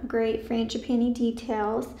same great frangipani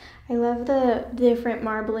details. I love the different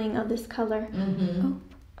marbling of this color.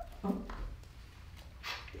 Oh.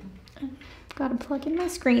 Gotta plug in my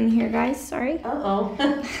screen here, guys. Sorry. Uh-oh.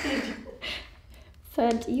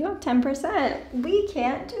 Said you have 10%. We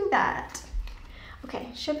can't do that. Okay,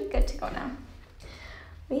 should be good to go now.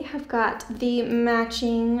 We have got the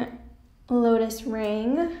matching lotus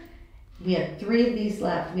ring. We have 3 of these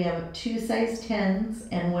left. We have 2 size 10s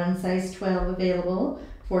and 1 size 12 available,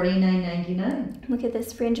 $49.99. Look at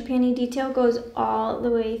this frangipani detail, goes all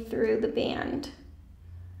the way through the band.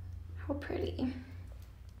 How pretty.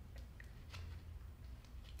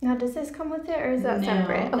 Now, does this come with it, or is that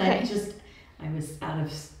separate? Okay. I was out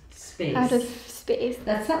of space. Out of space.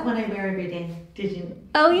 That's that one I wear every day. Did you?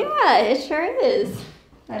 Oh yeah, it sure is.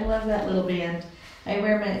 I love that little band.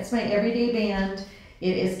 It's my everyday band.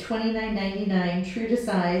 It is $29.99, true to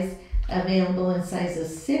size, available in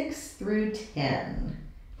sizes 6 through 10.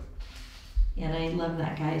 And I love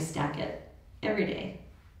that guy. I stack it every day.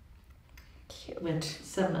 Cute. With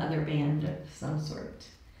some other band of some sort.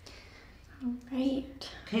 All right.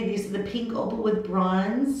 Okay, these are the pink opal with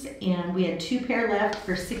bronze, and we had 2 pair left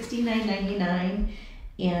for $69.99.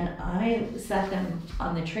 And I set them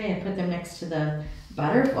on the tray and put them next to the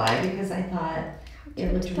butterfly because I thought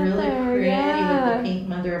it looked really pretty with the pink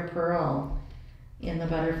mother of pearl in the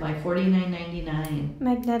butterfly, $49.99.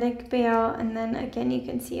 Magnetic bail, and then again you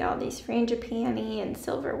can see all these frangipani and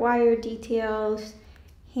silver wire details,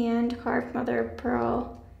 hand carved mother of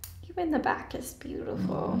pearl. Even the back is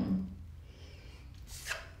beautiful.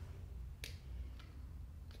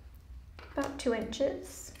 About 2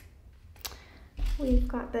 inches. We've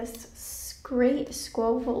got this great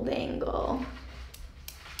squoval bangle.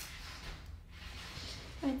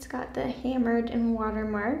 It's got the hammered and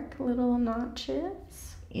watermark little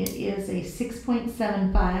notches. It is a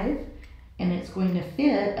 6.75, and it's going to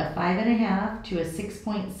fit a 5.5 to a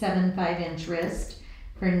 6.75 inch wrist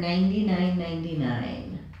for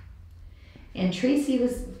 $99.99. And Tracy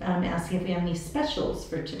was asking if we have any specials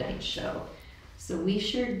for tonight's show. So we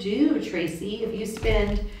sure do, Tracy. If you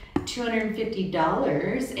spend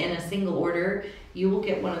 $250 in a single order, you will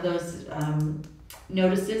get one of those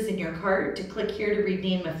notices in your cart to click here to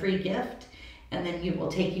redeem a free gift, and then it will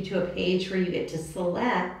take you to a page where you get to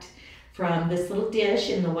select from this little dish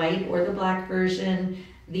in the white or the black version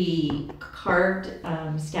the carved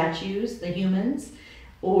statues, the humans,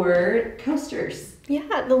 or coasters.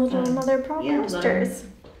 Yeah, the little mother of pearl coasters.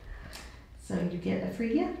 So you get a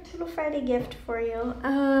free gift. Little Friday gift for you.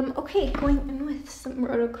 Okay, going in with some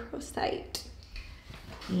rhodochrosite.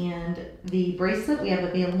 And the bracelet we have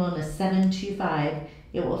available in a 725.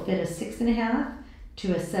 It will fit a 6.5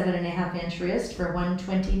 to a 7.5 inch wrist for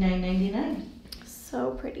 $129.99.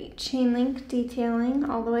 So pretty. Chain link detailing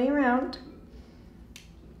all the way around.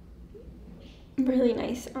 Really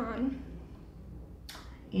nice on.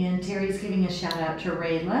 And Terry's giving a shout out to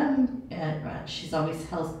Rayla. She's always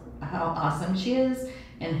tells how awesome she is.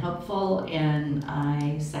 and helpful, and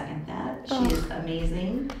I second that. She is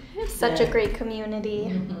amazing. Such a great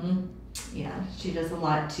community. Yeah, she does a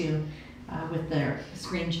lot too with their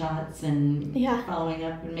screenshots and following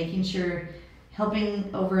up and making sure, helping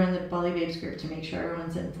over in the Bali Babes group to make sure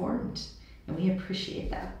everyone's informed, and we appreciate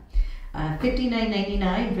that.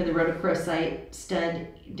 $59.99 for the rhodochrosite stud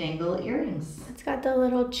dangle earrings. It's got the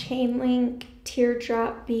little chain link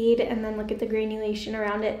teardrop bead, and then look at the granulation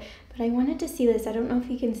around it. But I wanted to see this. I don't know if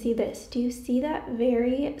you can see this. Do you see that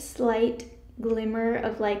very slight glimmer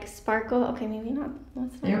of like sparkle? Okay, maybe not.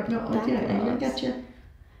 Let's not I gotcha.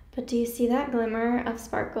 But do you see that glimmer of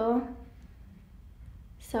sparkle?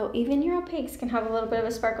 So even your opaques can have a little bit of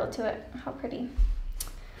a sparkle to it. How pretty.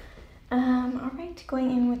 All right,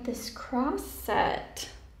 going in with this cross set.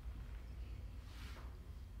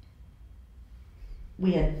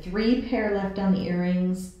 We had 3 pair left on the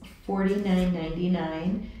earrings,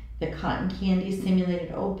 $49.99. The cotton candy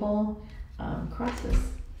simulated opal crosses.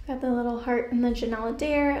 Got the little heart and the Janyl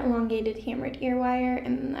Dare, elongated hammered ear wire,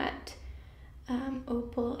 and that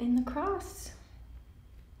opal in the cross.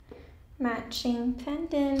 Matching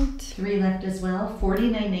pendant. 3 left as well,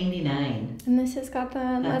 $49.99. And this has got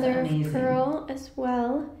the mother of pearl as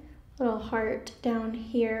well. Little heart down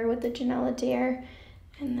here with the Janyl Dare.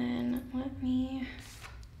 And then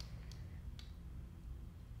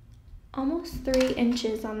almost 3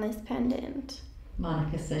 inches on this pendant.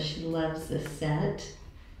 Monica says she loves this set.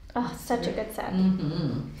 Oh, such a good set.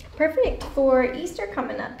 Perfect for Easter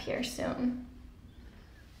coming up here soon.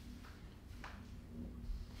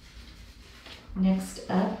 Next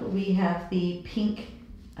up, we have the pink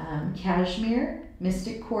cashmere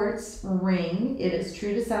Mystic Quartz ring. It is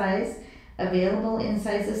true to size, available in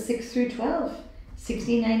sizes 6 through 12,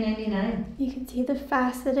 $69.99. You can see the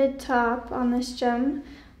faceted top on this gem.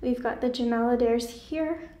 We've got the Janyl Dares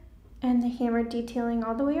here and the hammer detailing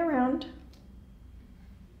all the way around.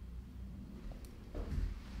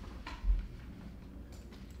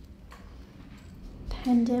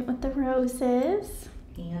 Pendant with the roses.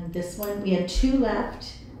 And this one, we had 2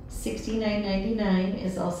 left. $69.99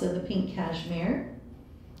 is also the pink cashmere.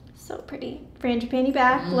 So pretty. Frangipani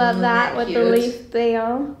back. Love that with the leaf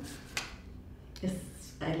veil.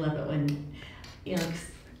 I love it when,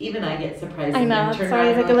 even I get surprised. I know, it's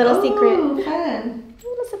always like a little secret. Fun. A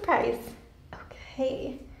little surprise.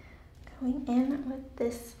 Okay, going in with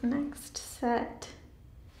this next set.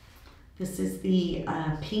 This is the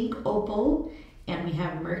pink opal, and we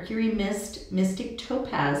have Mercury Mist Mystic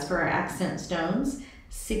Topaz for our accent stones,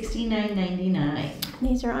 $69.99.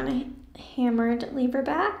 These are on a hammered lever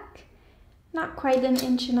back. Not quite 1.5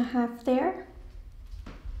 inches there.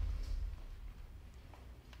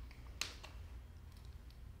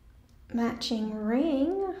 Matching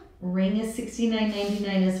ring. Ring is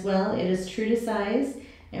 $69.99 as well. It is true to size,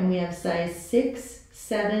 and we have size 6,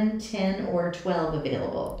 7, 10, or 12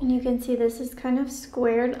 available. And you can see this is kind of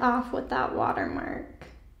squared off with that watermark.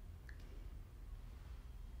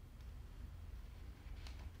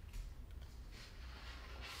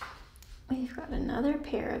 We've got another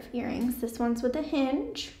pair of earrings. This one's with a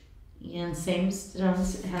hinge. And same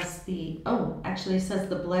stones has actually it says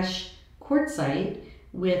the blush quartzite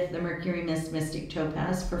with the Mercury Mist Mystic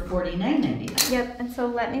Topaz for $49.99. Yep, and so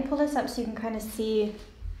let me pull this up so you can kind of see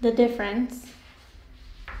the difference.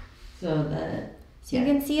 So you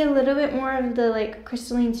can see a little bit more of the like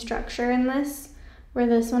crystalline structure in this, where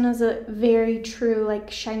this one is a very true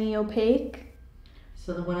like shiny opaque.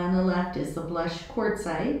 So the one on the left is the blush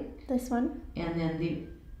quartzite. This one. And then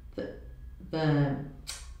the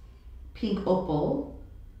pink opal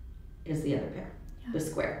is the other pair. Yeah. The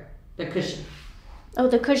square, the cushion. Oh,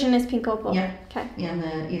 the cushion is pink opal. Yep. Okay. And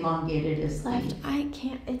the elongated is left. I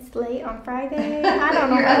can't. It's late on Friday. I don't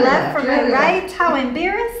know my left from my right. How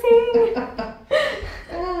embarrassing.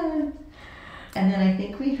 And then I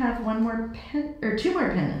think we have 2 more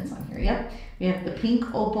pendants on here. Yep. We have the pink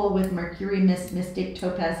opal with Mercury Mist Mystic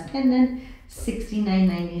Topaz pendant,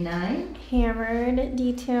 $69.99. Hammered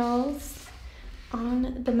details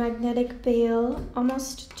on the magnetic bail,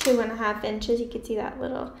 almost 2.5 inches. You can see that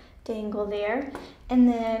little dangle there. And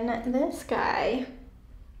then this guy,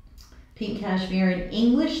 pink cashmere and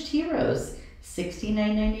English tea rose,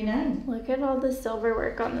 $69.99. Look at all the silver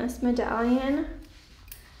work on this medallion.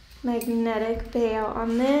 Magnetic bail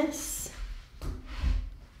on this.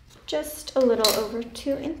 Just a little over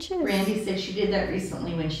 2 inches. Randy said she did that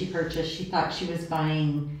recently when she purchased. She thought she was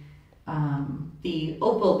buying the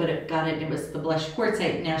opal, but it was the blush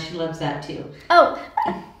quartzite. Now she loves that too. Oh,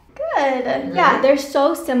 good. Right? Yeah, they're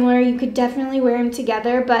so similar. You could definitely wear them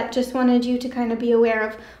together, but just wanted you to kind of be aware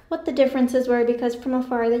of what the differences were, because from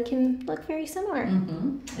afar they can look very similar.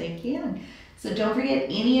 They can. So don't forget,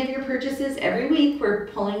 any of your purchases every week, we're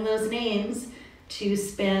pulling those names to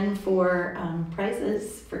spend for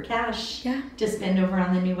prizes for cash to spend over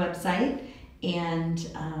on the new website. And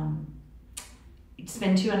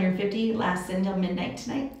spend $250, lasts until midnight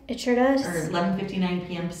tonight. It sure does. Or 11:59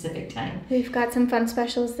 p.m. Pacific time. We've got some fun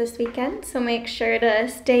specials this weekend, so make sure to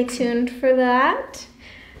stay tuned for that.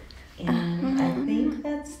 And I think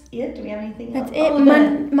that's it. Do we have anything else? That's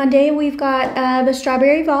it. Monday we've got the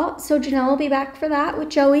Strawberry Vault, so Janyl will be back for that with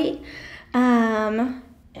Joey. And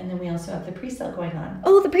then we also have the pre-sale going on.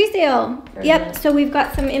 Oh, the pre-sale. Yep, so we've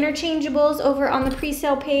got some interchangeables over on the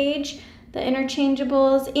pre-sale page. The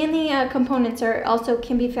interchangeables and the components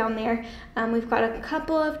can be found there. We've got a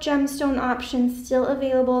couple of gemstone options still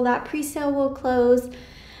available. That pre-sale will close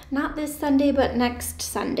not this Sunday, but next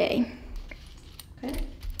Sunday. Okay.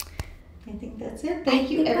 I think that's it. Thank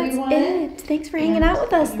you, everyone. That's it. Thanks for hanging out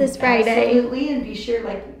with us this Friday. Absolutely, and be sure,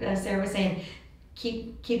 like Sarah was saying,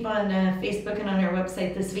 keep on Facebook and on our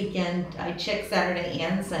website this weekend. I check Saturday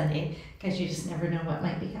and Sunday because you just never know what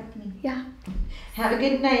might be happening. Yeah. Have a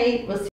good night. We'll see